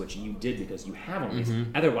close, which you did because you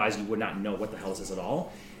haven't, otherwise you would not know what the hell this is at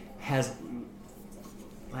all, has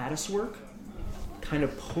lattice work kind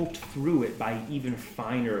of poked through it by even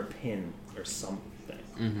finer pin or something.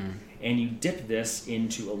 And you dip this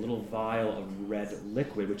into a little vial of red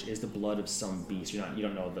liquid, which is the blood of some beast. You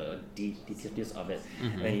don't know the details of it.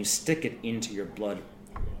 And then you stick it into your blood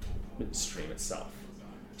stream itself.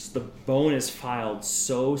 So the bone is filed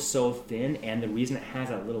so thin, and the reason it has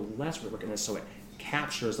a little less work in this, so it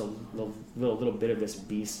captures a little bit of this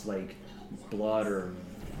beast like blood or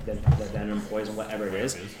venom, poison, whatever it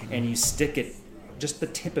is, and you stick it, just the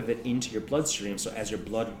tip of it, into your bloodstream, so as your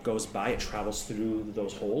blood goes by, it travels through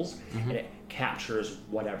those holes, and it captures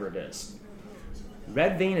whatever it is.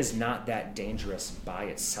 Red Vein is not that dangerous by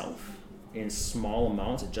itself. In small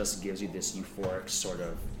amounts, it just gives you this euphoric sort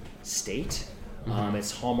of state.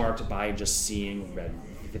 It's hallmarked by just seeing red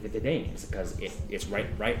veins, because it's right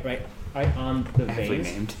on the veins.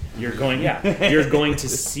 Named. You're going to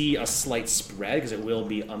see a slight spread because it will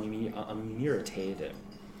be irritated.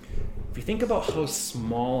 If you think about how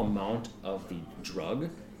small amount of the drug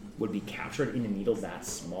would be captured in a needle that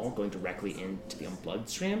small, going directly into the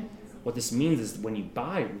bloodstream, what this means is when you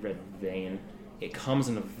buy Red Vein, it comes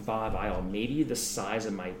in a vial maybe the size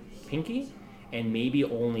of my pinky, and maybe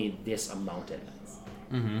only this amount in it.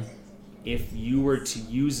 if you were to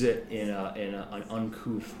use it in an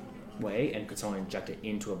uncouth way and could someone inject it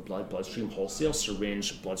into a bloodstream wholesale,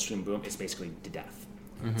 syringe, bloodstream, boom, it's basically to death.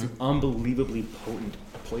 It's an unbelievably potent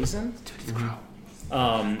poison.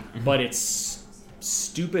 But it's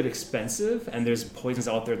stupid expensive, and there's poisons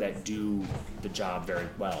out there that do the job very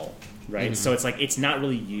well, right? So it's like it's not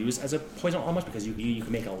really used as a poison almost because you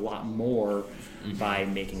can make a lot more by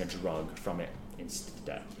making a drug from it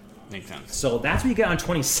instead. Makes sense. So that's what you get on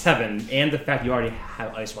 27, and the fact you already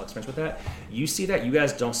have ice wall experience with that. You see that, you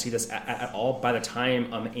guys don't see this at all by the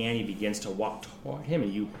time Annie begins to walk toward him,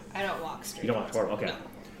 and you... I don't walk straight. You don't walk toward him, okay.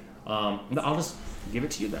 No. I'll just give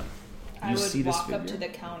it to you then. I would walk up to the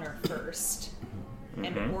counter first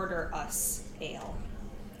and order us ale.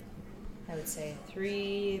 I would say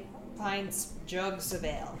 3 pints, jugs of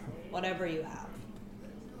ale, whatever you have.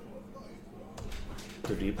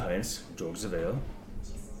 3 pints, jugs of ale.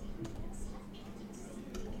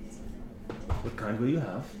 What kind will you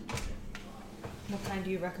have? What kind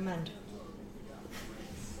do you recommend?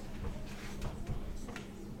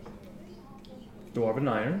 Dwarven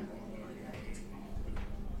Iron.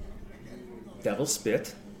 Devil's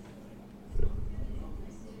Spit.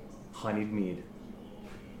 Honeyed Mead.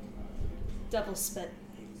 Devil's Spit.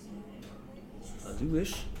 As you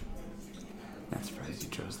wish. Not surprised you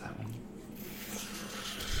chose that one.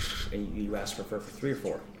 And you asked for 3 or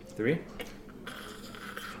 4? 3?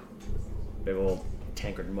 Big old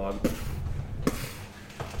tankard mug.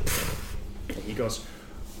 And he goes,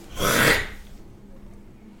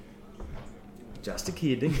 just a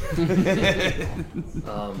kidding.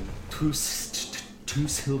 2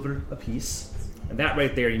 silver apiece. And that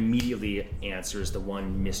right there immediately answers the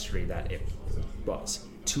one mystery that it was.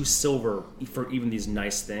 2 silver for even these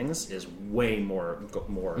nice things is way more.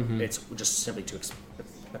 It's just simply too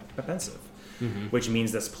expensive. Which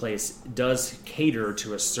means this place does cater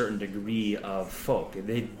to a certain degree of folk.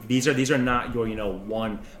 These are not your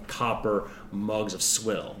 1 copper mugs of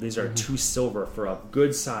swill. These are 2 silver for a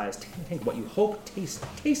good sized tank. What you hope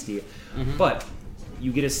tasty, but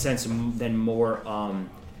you get a sense then more.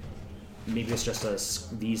 Maybe it's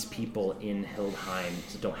just these people in Hildheim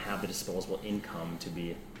don't have the disposable income to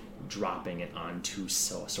be dropping it on 2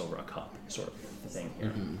 silver a cup sort of thing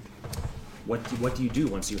here. What do you do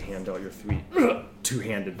once you hand out your 3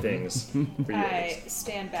 two-handed things for I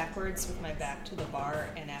stand backwards with my back to the bar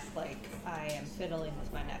and act like I am fiddling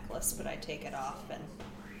with my necklace, but I take it off and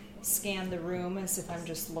scan the room as if I'm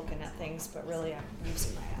just looking at things, but really I'm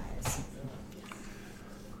using my eyes.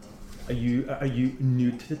 Are you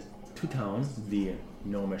new to town? The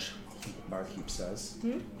gnomish barkeep says.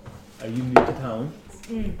 Are you new to town?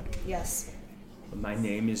 Yes. My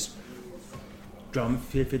name is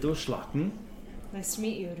Drumfiddle Schlacken. Nice to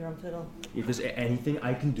meet you, Drumfiddle. If there's anything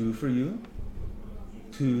I can do for you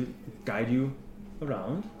to guide you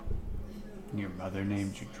around. Your mother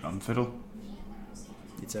named you Drumfiddle?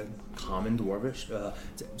 It's a common dwarvish,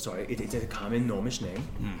 it's a common gnomish name.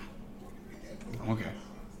 Okay.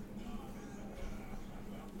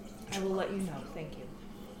 I will let you know, thank you.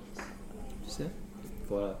 Just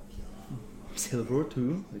for a silver or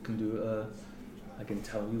 2, we can do, I can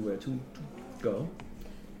tell you where to go.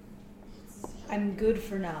 I'm good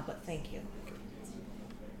for now, but thank you.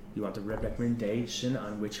 You want a recommendation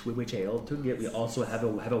on which ale to get? We also have a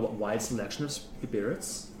wide selection of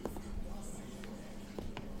spirits.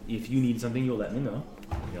 If you need something, you'll let me know.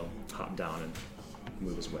 He'll hop down and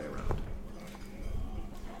move his way around.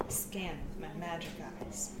 Scan with my magic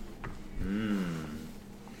eyes.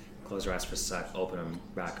 Close your eyes for a sec, open them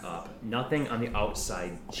back up. Nothing on the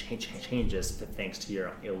outside changes thanks to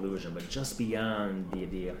your illusion, but just beyond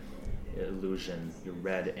the illusion, your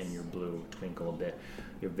red and your blue twinkle a bit.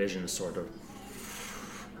 Your vision sort of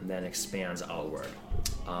then expands outward.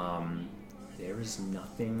 There is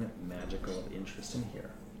nothing magical of interest in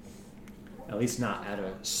here. At least not at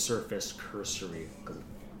a surface cursory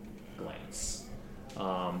glance.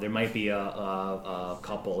 There might be a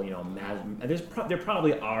couple, there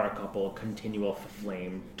probably are a couple continual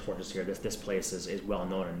flame torches here. This place is well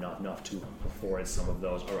known enough to afford some of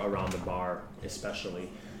those around the bar, especially.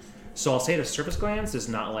 So I'll say at a surface glance, it's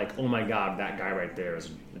not like, oh my god, that guy right there is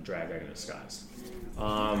a drag in disguise.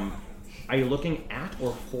 Are you looking at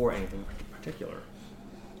or for anything particular?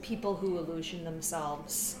 People who illusion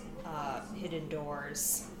themselves, hidden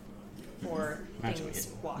doors, or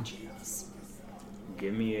things watching us.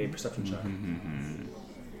 Give me a perception check. I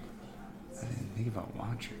didn't think about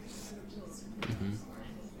watchers.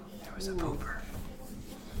 There was a pooper.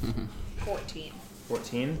 14.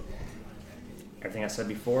 14. Everything I said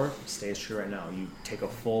before stays true right now. You take a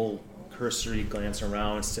full cursory glance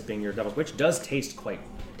around, sipping your doubles, which does taste quite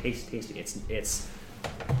tasty. It's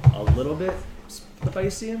a little bit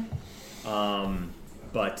spicy,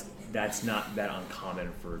 but that's not that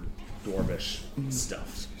uncommon for dwarvish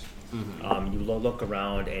stuff. You look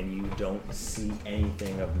around and you don't see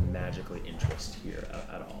anything of magically interest here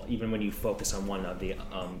at all. Even when you focus on one of the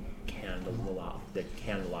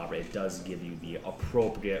candelabra, it does give you the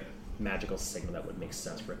appropriate magical signal that would make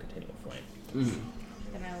sense for a continual flame.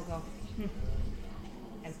 Then I will go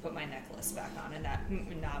and put my necklace back on, and that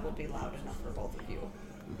nod will be loud enough for both of you.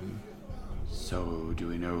 So, do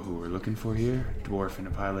we know who we're looking for here? Dwarf and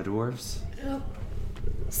a pile of dwarves? Yep.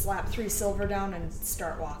 Slap 3 silver down and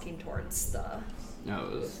start walking towards the... No,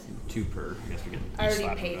 it was 2 per. I guess we could. I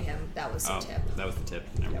already paid him. That was the tip. That was the tip.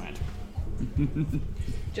 Never mind.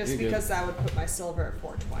 Just because that would put my silver at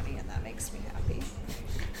 420, and that makes me happy.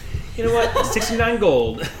 You know what? 69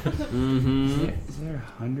 gold. Is there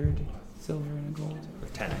 100 silver and gold?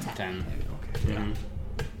 10. Okay. Yeah.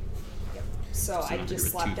 Yep. So I there just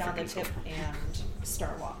were slap 2 down the freaking tip silver. and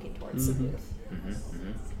start walking towards the booth.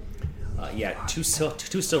 Yeah, two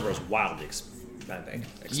silver is wildly expensive.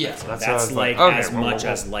 Yeah, that's what I that's was like like, okay, as whoa, much whoa,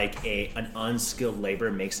 whoa. as like an unskilled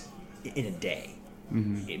laborer makes in a day.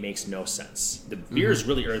 It makes no sense. The beer is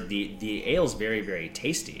really, or the ale is very, very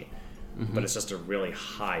tasty, but it's just a really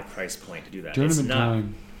high price point to do that. Tournament it's not,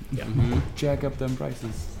 time. Yeah. Jack up them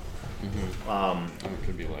prices. It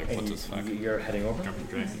could be like, what the fuck? You're heading over. Jumping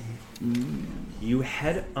dragon. You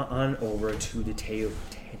head on over to the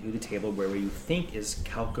table where you think is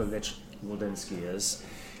Kalkovich Woldensky is,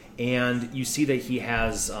 and you see that he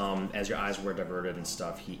has, as your eyes were diverted and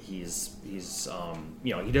stuff, he's he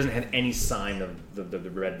doesn't have any sign of the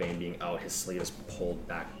red vein being out. His sleeve is pulled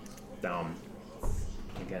back down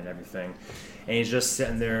again, everything, and he's just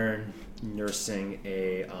sitting there nursing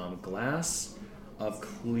a glass of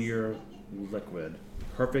clear liquid,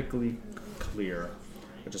 perfectly clear,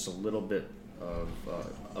 with just a little bit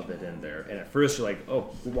of it in there. And at first you're like,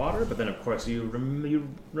 oh, water, but then of course you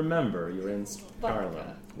remember you're in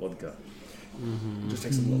Skaarland. Vodka. Just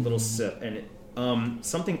takes a little sip, and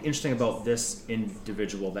something interesting about this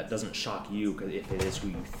individual that doesn't shock you, because if it is who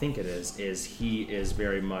you think it is he is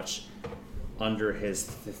very much under his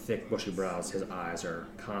thick bushy brows. His eyes are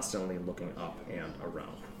constantly looking up and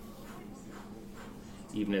around.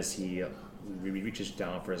 Even as he reaches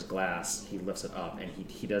down for his glass, he lifts it up, and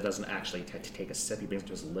he doesn't actually take a sip. He brings it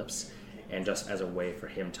to his lips, and just as a way for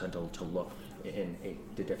him to look in a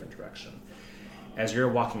different direction. As you're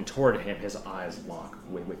walking toward him, his eyes lock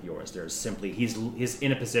with yours. There's simply he's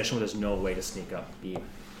in a position where there's no way to sneak up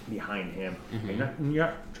behind him. And you're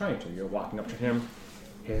not trying to. You're walking up to him.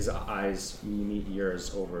 His eyes meet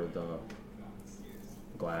yours over the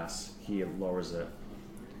glass. He lowers it,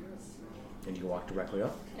 and you walk directly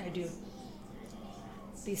up. I do.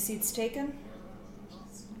 These seats taken?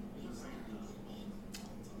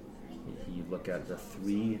 You look at the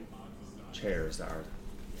 3 chairs that are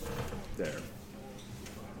there.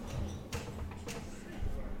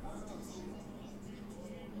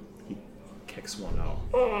 He kicks one out.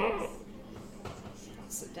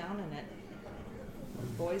 Sit down in it.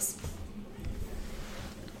 Boys.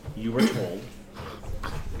 You were told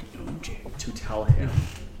to tell him,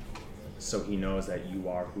 so he knows that you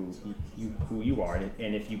are who you are.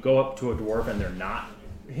 And if you go up to a dwarf and they're not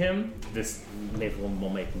him, this will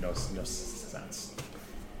make no sense.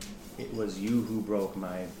 It was you who broke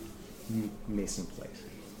my mason plate.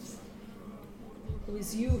 It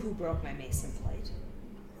was you who broke my mason plate.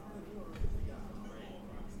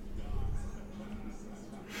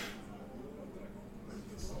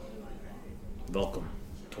 Welcome,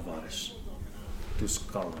 Tovarish, to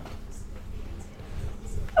Skaarland.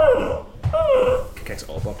 Kicks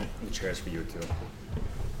all up the chairs for you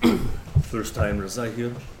too. First time reside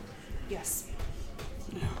here? Yes.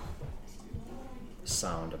 The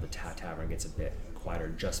sound of the tavern gets a bit quieter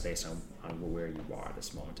just based on where you are at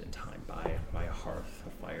this moment in time. By a hearth,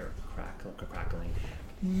 a fire crackling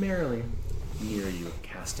merrily near you,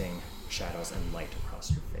 casting shadows and light across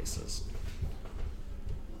your faces.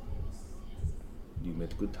 You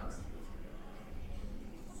made good time.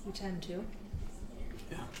 We tend to.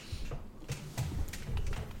 Yeah.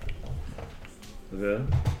 Well,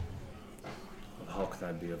 how can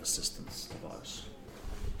I be of assistance, Tavares?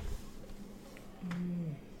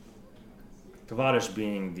 Tavares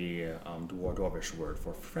being the dwarvish word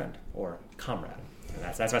for friend or comrade. And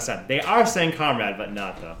that's what I said. They are saying comrade, but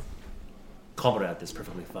not the comrade. That's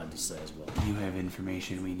perfectly fine to say as well. You have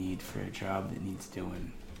information we need for a job that needs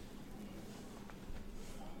doing.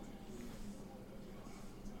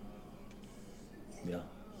 Yeah.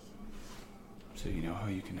 So you know how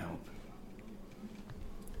you can help.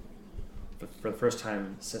 for the first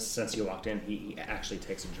time since you walked in, he actually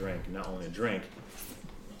takes a drink. Not only a drink,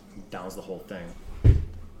 downs the whole thing.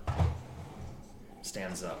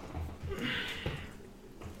 Stands up.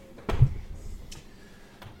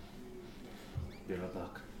 Be right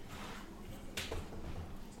back.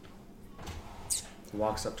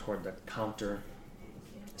 Walks up toward the counter.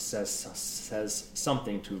 Says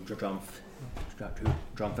something to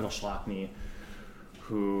Drumfiddleschlockney,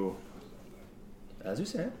 who, as you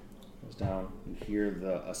say, goes down. You hear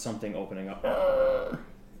the something opening up.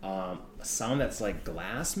 A sound that's like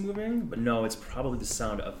glass moving, but no, it's probably the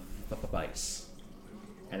sound of ice.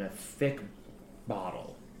 And a thick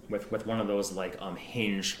bottle with one of those like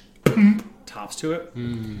hinge tops to it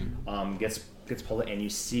gets pulled, and you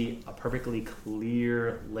see a perfectly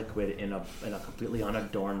clear liquid in a completely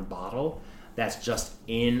unadorned bottle that's just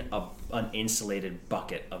in an insulated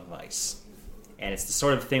bucket of ice. And it's the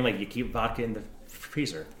sort of thing like you keep vodka in the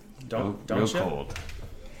freezer. Don't real you? cold.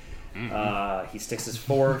 He sticks his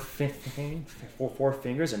four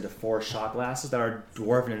fingers into 4 shot glasses that are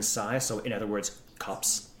dwarven in size, so in other words,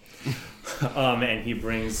 cups. And he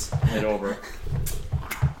brings it over.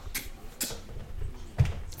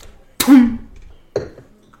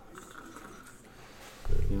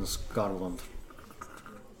 In Skaarland,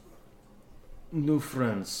 new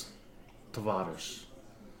friends, tovarish.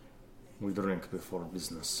 We drink before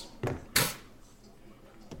business.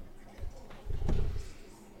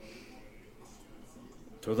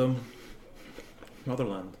 To the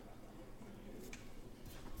motherland.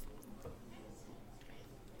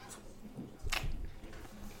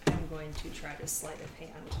 I'm going to try to sleight of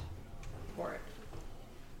hand for it.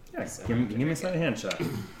 Yeah, So give me a sleight of hand check.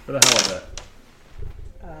 For the hell of it.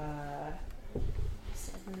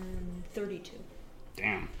 32.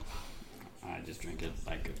 Damn. I just drink it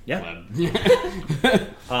like a Yeah. pleb.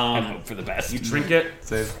 And hope for the best. You drink it.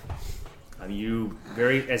 Save. You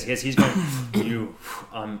very as he's going. You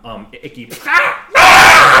icky. Just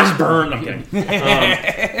burn. I'm kidding.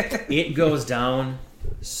 It goes down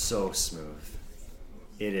so smooth.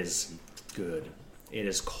 It is good. It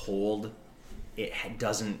is cold. It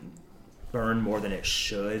doesn't burn more than it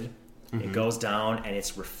should. Mm-hmm. It goes down and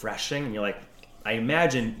it's refreshing. And you're like, I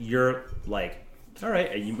imagine you're like, all right.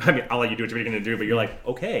 I mean, I'll let you do what you're going to do, but you're like,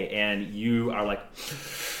 okay. And you are like,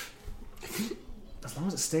 as long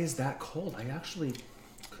as it stays that cold, I actually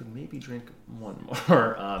could maybe drink one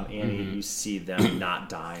more. And you see them not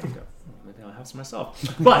die and go, maybe I'll have some myself.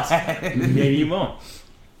 But maybe you won't.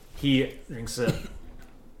 He drinks it.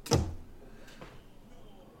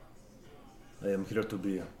 I am here to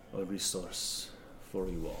be a resource for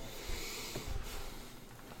you all.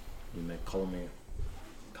 You may call me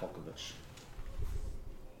Kalkovich.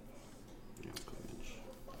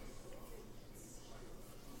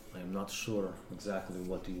 I am not sure exactly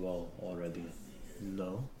what you all already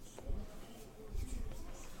know.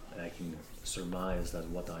 I can surmise that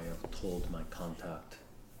what I have told my contact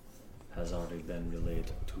has already been relayed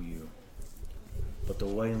to you. But the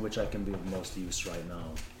way in which I can be of most use right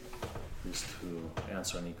now is to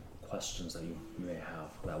answer any questions that you may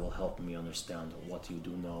have that will help me understand what you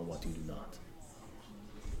do know, what you do not.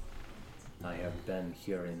 I have been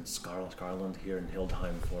here in Skaarland, here in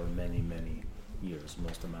Hildheim for many, many years,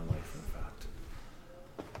 most of my life in fact.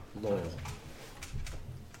 Loyal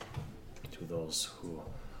to those who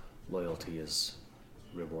loyalty is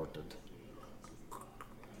rewarded.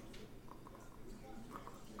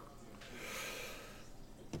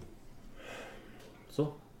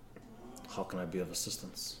 So, how can I be of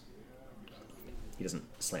assistance? He doesn't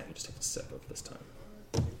slam, he just takes a sip of this time.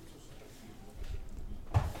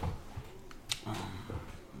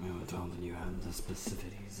 We were told that you had the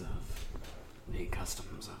specificities of the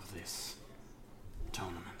customs of this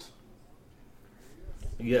tournament.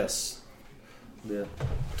 Yes, the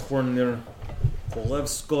Tornir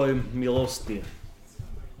Polevskoy Milosti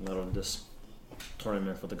of this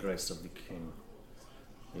tournament for the grace of the king.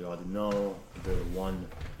 You already know the one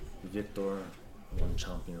victor, one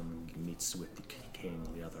champion meets with the king,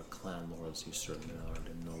 the other clan lords. You certainly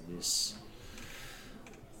already know this.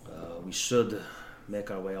 We should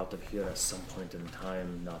make our way out of here at some point in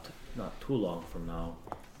time, not too long from now,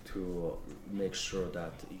 to make sure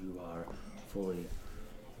that you are fully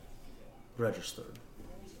registered,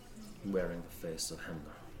 wearing the face of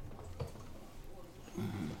Hemner.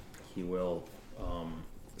 Mm-hmm. He will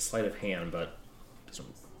sleight of hand, but doesn't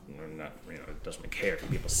really care if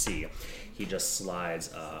people see. He just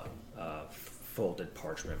slides a folded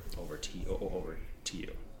parchment over to you.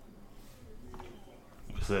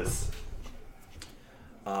 What's this?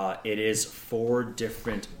 It is 4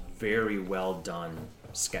 different, very well done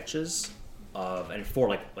sketches and 4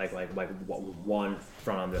 like one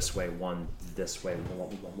front on this way, one this way,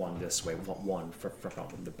 one this way, one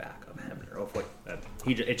from the back of him. Or what?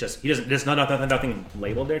 He doesn't. There's nothing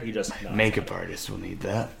labeled there. He just Makeup artist will need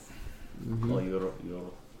that. Oh, you're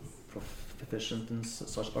proficient in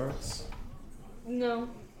such arts. No.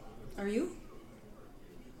 Are you?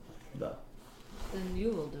 No. Then you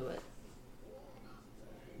will do it.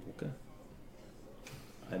 Okay.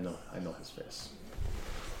 I know his face.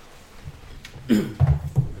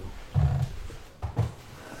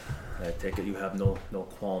 I take it you have no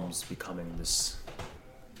qualms becoming this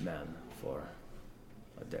man for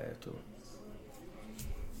a day or two.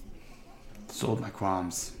 Sold my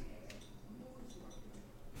qualms.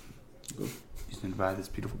 Good. Just need to buy this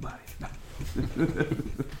beautiful body.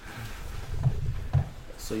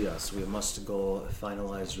 So yes, we must go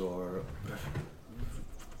finalize your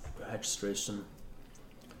registration.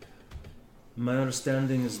 My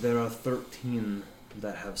understanding is there are 13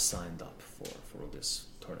 that have signed up for this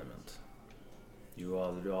tournament. You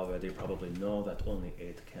already probably know that only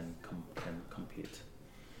 8 can compete.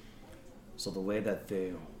 So the way that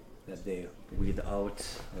they weed out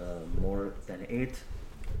more than 8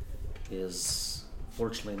 is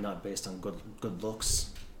fortunately not based on good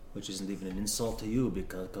looks, which isn't even an insult to you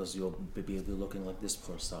because you'll be looking like this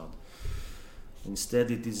poor sod.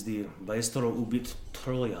 Instead, it is the Baistoro Ubit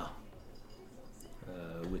Troya,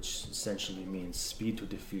 which essentially means speed to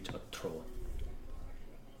defeat a troll.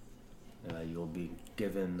 You'll be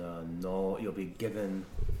given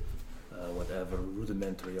whatever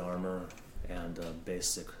rudimentary armor and a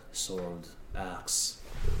basic sword, axe,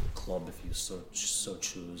 club if you so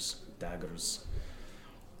choose, daggers.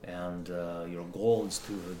 And your goal is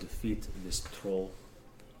to defeat this troll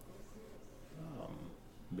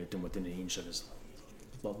within an inch of his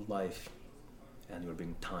life, and you're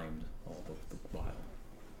being timed all the while.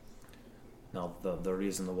 Now, the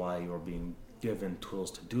reason why you're being given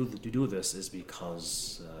tools to do this is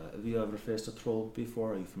because have you ever faced a troll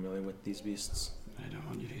before? Are you familiar with these beasts? I don't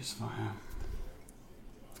want you to use fire.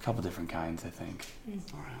 A couple different kinds, I think.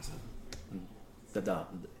 Or acid.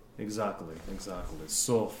 Exactly.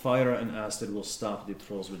 So fire and acid will stop the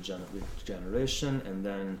trolls with regeneration, and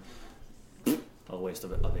then a waste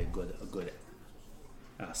of a good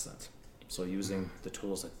asset. So using the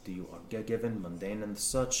tools that you are given, mundane and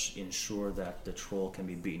such, ensure that the troll can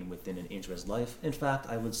be beaten within an inch of his life. In fact,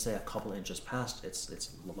 I would say a couple inches past its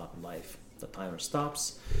life. The timer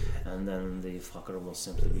stops, and then the fucker will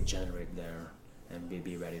simply regenerate there and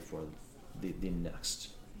be ready for the next.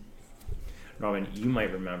 Norman, you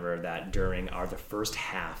might remember that during the first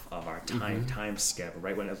half of our time skip,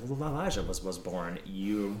 right when Elijah was born,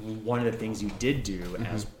 one of the things you did do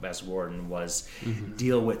as warden was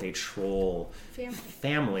deal with a troll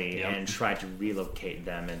family and try to relocate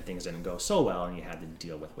them, and things didn't go so well, and you had to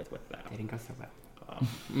deal with that. They didn't go so well.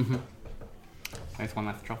 I just want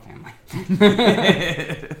that troll family.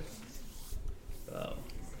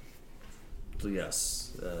 So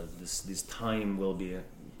yes, this time will be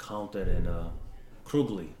counted in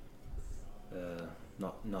Krugli.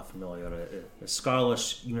 Not familiar. A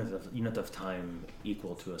Skaarland unit of time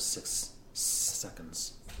equal to 6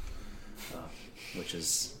 seconds, which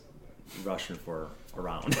is Russian for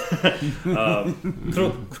around.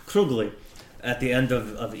 Krugli. At the end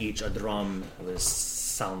of each, a drum is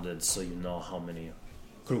sounded, so you know how many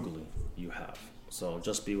Krugli you have. So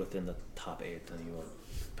just be within the top 8, and your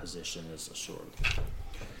position is assured.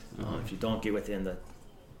 If you don't get within the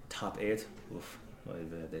top 8,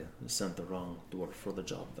 they sent the wrong dwarf for the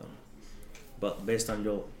job done. But based on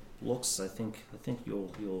your looks, I think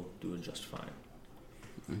you'll do just fine.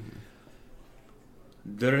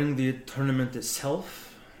 During the tournament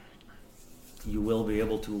itself, you will be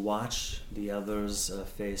able to watch the others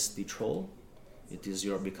face the troll. It is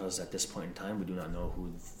because at this point in time we do not know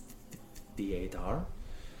who the 8 are.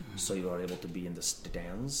 So you are able to be in the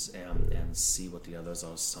stands and see what the others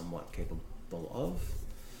are somewhat capable of.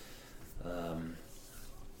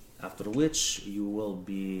 After which you will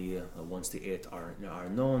be, once the 8 are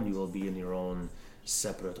known, you will be in your own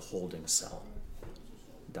separate holding cell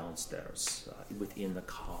downstairs within the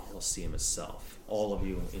Coliseum itself. All of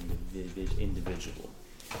you individual.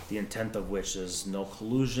 The intent of which is no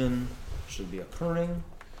collusion should be occurring,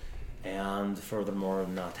 and furthermore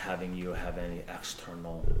not having you have any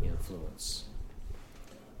external influence.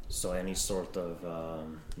 So any sort of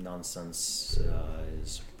nonsense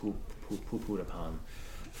is poo-pooed upon.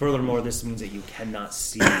 Furthermore, this means that you cannot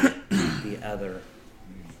see the other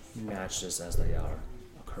matches as they are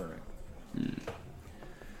occurring.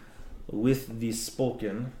 With the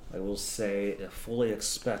spoken, I will say, fully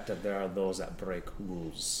expect that there are those that break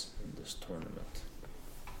rules in this tournament.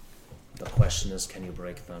 The question is, can you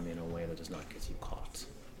break them in a way that does not get you caught?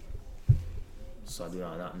 So I do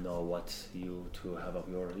not know what you two have up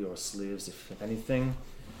your sleeves, if anything,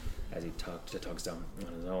 as he tugs down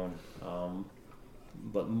on his own.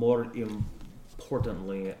 But more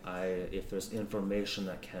importantly, if there's information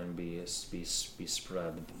that can be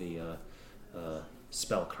spread via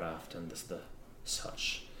spellcraft and the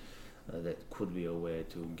such, that could be a way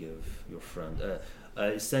to give your friend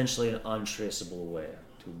essentially an untraceable way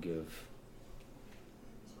to give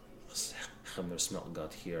Hemner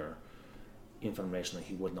Smeltgut here information that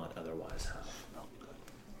he would not otherwise have.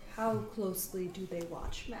 How closely do they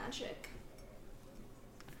watch magic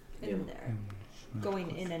in there?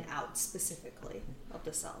 Going in and out specifically of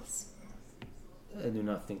the cells. I do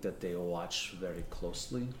not think that they watch very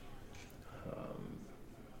closely.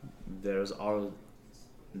 There are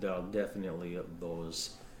definitely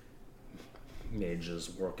those mages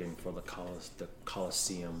working for the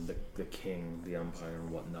Colosseum, the king, the empire, and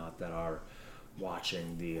whatnot that are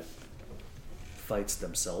watching the fights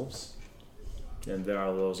themselves. And there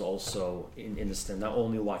are those also in the stand, not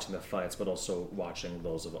only watching the fights, but also watching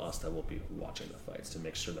those of us that will be watching the fights to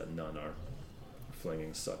make sure that none are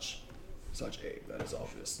flinging such aid that is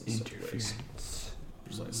obvious in such ways.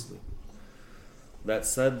 Precisely. That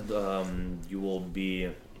said, you will be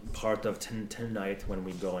part of tonight when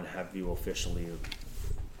we go and have you officially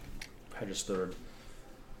registered.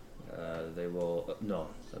 They will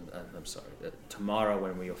I'm sorry. Tomorrow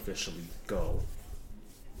when we officially go,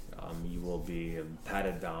 you will be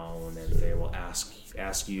patted down, and they will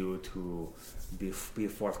ask you to be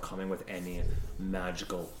forthcoming with any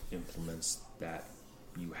magical implements that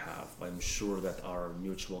you have. I'm sure that our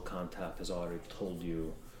mutual contact has already told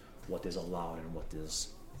you what is allowed and what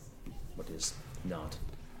is not.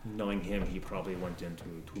 Knowing him, he probably went into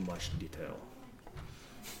too much detail.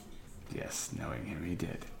 Yes, knowing him, he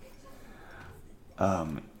did.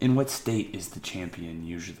 In what state is the champion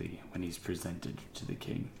usually when he's presented to the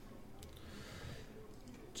king?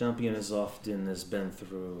 Champion has been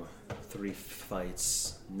through 3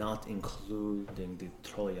 fights, not including the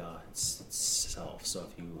Troya itself. So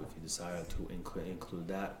if you desire to include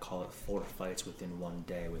that, call it 4 fights within one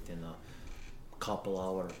day, within a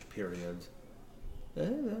couple-hour period. I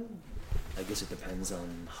guess it depends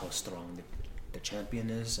on how strong the champion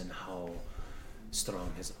is and how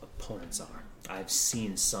strong his opponents are. I've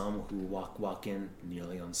seen some who walk in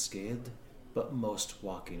nearly unscathed, but most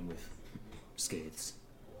walk in with scathes.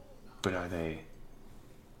 But are they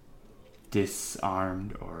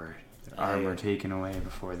disarmed or armor taken away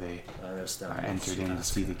before they are entered in to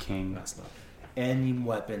see the king? That's not. Any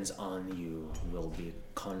weapons on you will be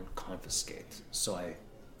confiscated. So I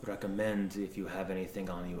recommend, if you have anything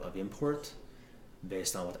on you of import,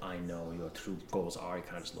 based on what I know your true goals are, he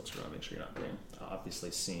kind of just looks around, make sure you're not being obviously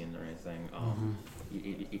seen or anything.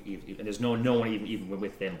 And there's no one even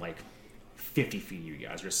within like 50 feet of you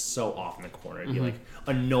guys. You're so off in the corner. It'd be like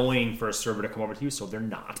annoying for a server to come over to you, so they're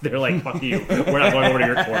not. They're like, fuck you. We're not going over to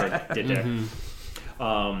your corner. Which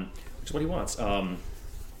is what he wants.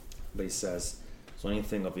 But he says, so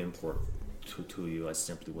anything of import to you, I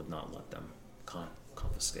simply would not let them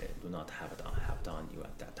confiscate. Do not have it on you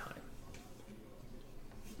at that time.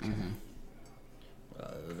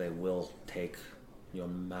 They will take your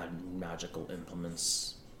magical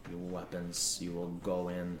implements, your weapons. You will go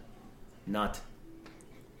in not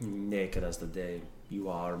naked as the day. You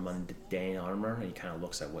are mundane armor, and he kind of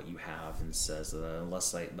looks at what you have and says,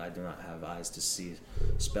 unless I do not have eyes to see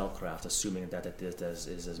spellcraft, assuming that it is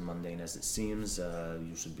as mundane as it seems,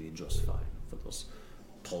 you should be just fine for those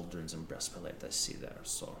pauldrons and breastplate I see there.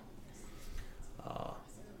 So,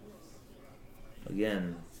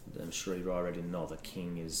 again, I'm sure you already know the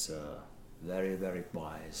king is very, very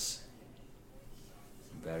wise.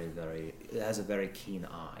 Has a very keen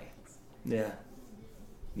eye. Yeah.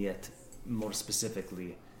 Yet, more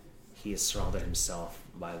specifically, he has surrounded himself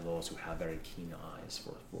by those who have very keen eyes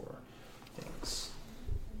for things.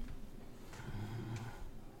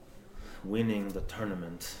 Winning the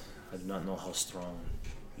tournament, I do not know how strong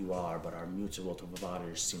you are, but our mutual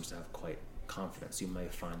providers seems to have quite confidence. You may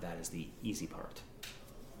find that is the easy part.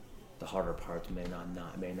 The harder part may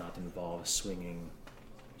not involve swinging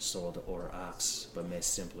sword or axe, but may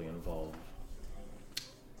simply involve,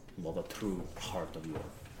 well, the true heart of your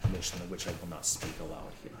mission, of which I will not speak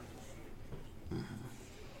aloud here.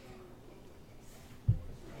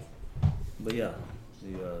 But yeah,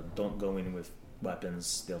 don't go in with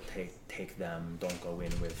weapons, they'll take them. Don't go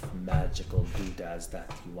in with magical doodads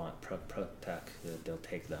that you want protect. They'll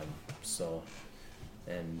take them. So,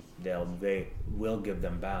 and they will give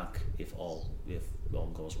them back if all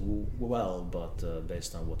goes well. But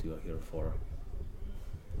based on what you are here for,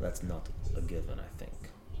 that's not a given, I think.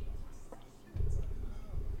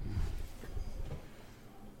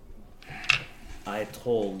 I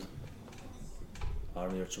told our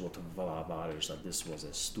mutual Tavares that this was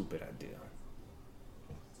a stupid idea.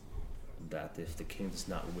 That if the king does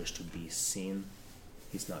not wish to be seen,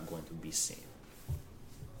 he's not going to be seen.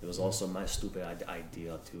 It was also my stupid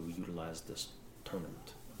idea to utilize this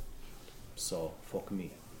tournament. So, fuck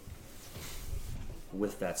me.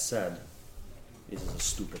 With that said, it is a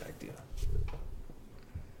stupid idea.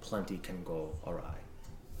 Plenty can go awry.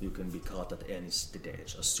 You can be caught at any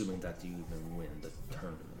stage, assuming that you even win the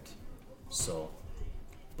tournament. So,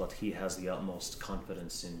 but he has the utmost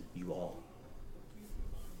confidence in you all.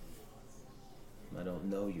 I don't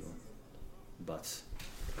know you, but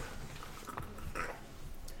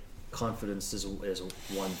confidence is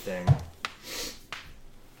one thing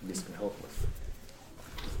this can help with.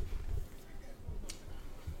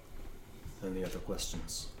 Any other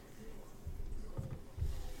questions?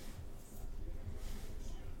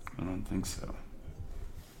 I don't think so.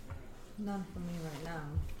 None for me right now.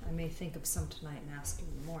 I may think of some tonight and ask in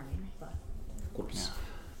the morning, but... Of course.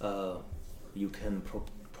 Yeah. You can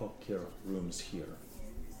procure rooms here.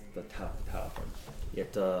 The tavern.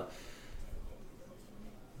 Yet, the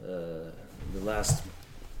last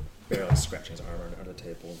barely scratching his arm under the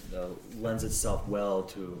table lends itself well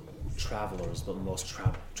to travelers, but most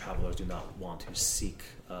travelers do not want to seek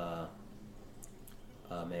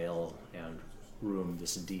mail and room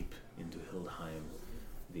this deep into Hildheim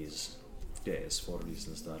these days for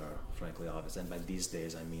reasons that are frankly obvious. And by these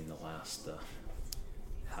days, I mean the last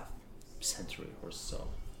half century or so.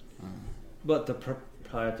 But the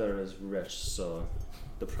proprietor is rich, so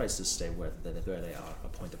the prices stay where they are, a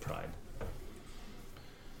point of pride.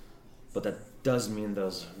 But that does mean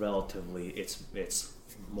it's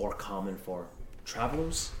more common for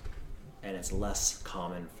travelers, and it's less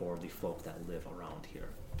common for the folk that live around here.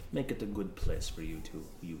 Make it a good place for you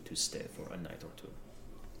to stay for a night or two.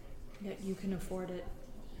 Yet you can afford it,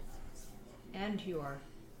 and your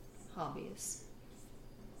hobbies.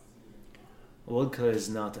 Vodka is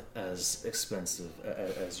not as expensive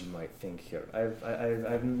as you might think here.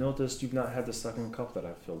 I've noticed you've not had the second cup that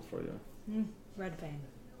I filled for you. Red vein.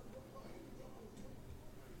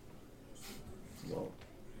 Well,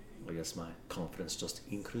 I guess my confidence just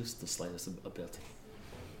increased the slightest a bit.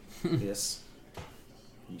 Yes.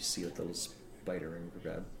 You see a little spider in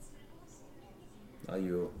your bed. Are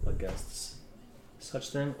you against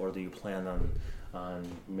such thing, or do you plan on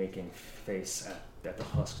making face at the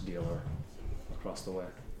husk dealer across the way?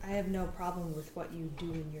 I have no problem with what you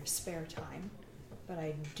do in your spare time, but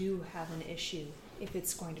I do have an issue if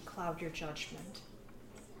it's going to cloud your judgment,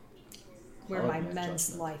 where my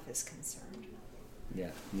men's life is concerned.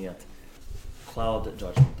 Yeah, yet cloud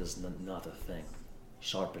judgment is not a thing.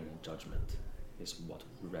 Sharpen judgment is what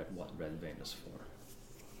red vein is for.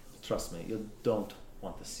 Trust me, you don't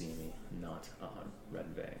want to see me not on red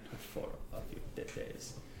vein for a few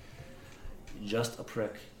days. Just a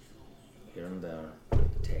prick here and there to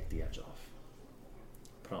take the edge off.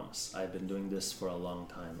 Promise. I've been doing this for a long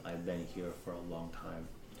time. I've been here for a long time.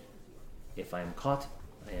 If I am caught,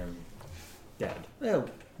 I am dead. Well,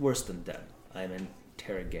 worse than dead. I am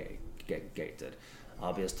interrogated.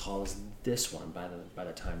 I'll be as tall as this one by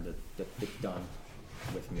the time that it's done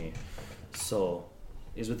with me. So,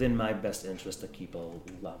 it's within my best interest to keep a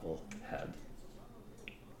level head.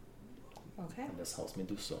 Okay. And this helps me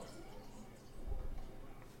do so.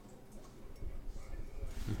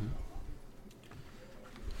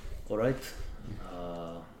 All right.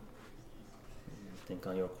 Think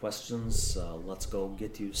on your questions. Let's go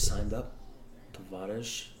get you signed up to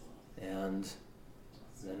Varish, and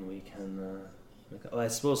then we can. I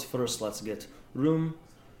suppose first let's get room.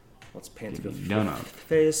 Let's paint your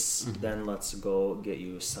face. Then let's go get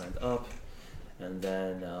you signed up, and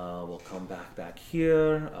then we'll come back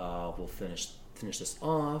here. We'll finish this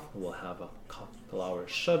off. We'll have a couple hours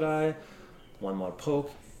shut-eye. One more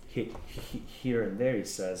poke. Here and there, he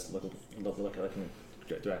says, looking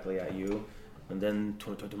directly at you. And then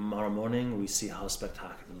tomorrow morning, we see how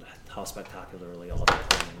spectacularly all the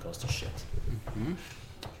planning goes to shit.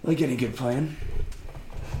 Like any good plan.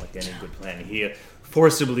 Like any good plan. He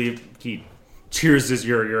forcibly cheers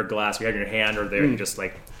your glass. You have your hand or there, and just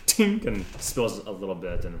like tink and spills a little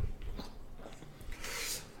bit. And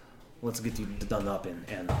let's get you done up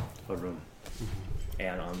in a room.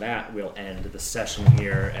 And on that, we'll end the session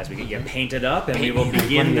here as we get you painted up, and we will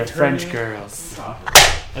begin the French turning. girls.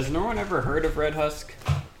 Has no one ever heard of Red Husk?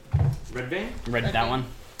 Red Vein? Red that one?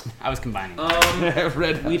 I was combining.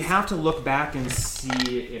 Red We'd have to look back and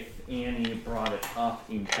see if Annie brought it up.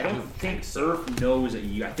 I don't think Surf knows that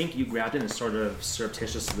you. I think you grabbed it and sort of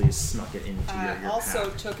surreptitiously snuck it into I your also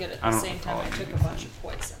pack. took it at I the don't same time I recall took a bunch of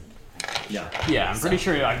poison. Yeah. Yeah, I'm pretty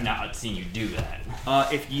sure I've not seen you do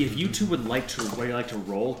that. If you two would like to,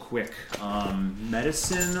 roll quick,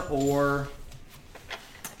 medicine or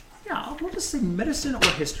we'll just say medicine or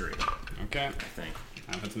history. Okay. I think.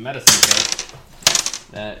 If it's a medicine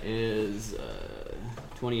test, that is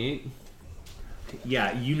 28.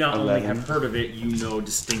 Yeah, you not only 11. have heard of it, you know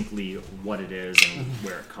distinctly what it is and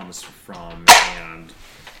where it comes from and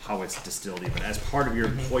how it's distilled. Even as part of your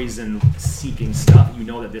poison-seeking stuff, you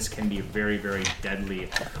know that this can be very, very deadly,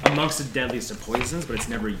 amongst the deadliest of poisons, but it's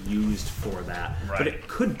never used for that. Right. But it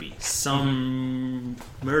could be. Some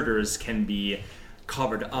murders can be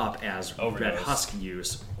covered up as Overdose. red husk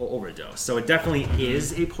use or overdose. So it definitely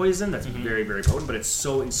is a poison that's very, very potent, but it's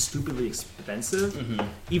so stupidly expensive,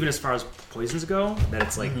 even as far as poisons go, that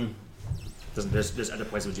it's like there's other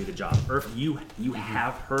poisons that do the job. Earth, you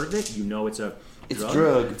have heard of it. You know it's a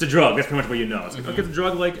drug. It's a drug. That's pretty much what you know. It's like, okay, it's a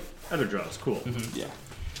drug like other drugs. Cool. Yeah.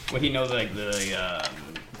 Well, he knows like the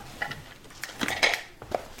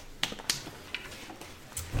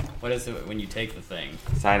what is it when you take the thing?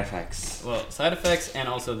 Side effects. Well, side effects and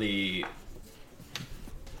also the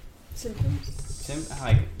Symptoms?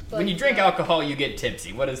 like when you Like, drink alcohol, you get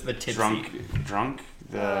tipsy. What is the tipsy? Drunk.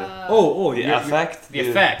 The The effect. The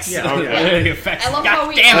effects. Yeah, okay. The effects. I love God how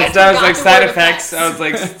we damn all it! I was forgot like the side word effects. I was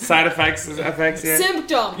like side effects. Effects. Yeah.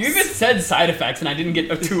 Symptoms! You even said side effects, and I didn't get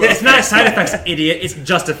to It's not side effects, idiot. It's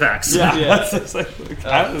just effects. Yeah. Yeah. That's just like,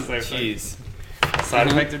 I was like, Jeez. side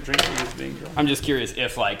effect of drinking is being drunk. I'm just curious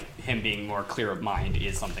if like him being more clear of mind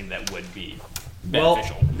is something that would be Well,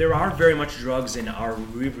 beneficial. there are very much drugs in our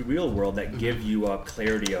real world that give you a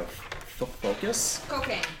clarity of focus.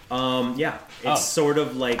 Cocaine. Yeah, it's Oh. sort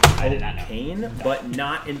of like I did not know. cocaine, but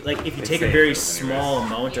not in like if you They take say a it very does small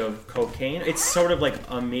amount of cocaine, it's sort of like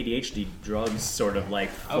ADHD drugs, sort of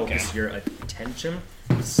like focus Okay. your attention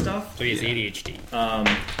stuff. So he has ADHD. Got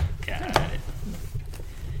it.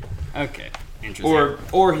 Okay. Interesting.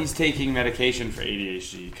 Or he's taking medication for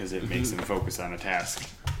ADHD because it makes him focus on a task.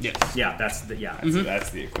 yes. Yeah, that's the So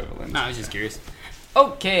that's the equivalent. No, I was just curious.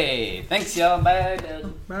 Okay. Thanks, y'all. Bye.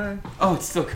 Bye. Oh, it's still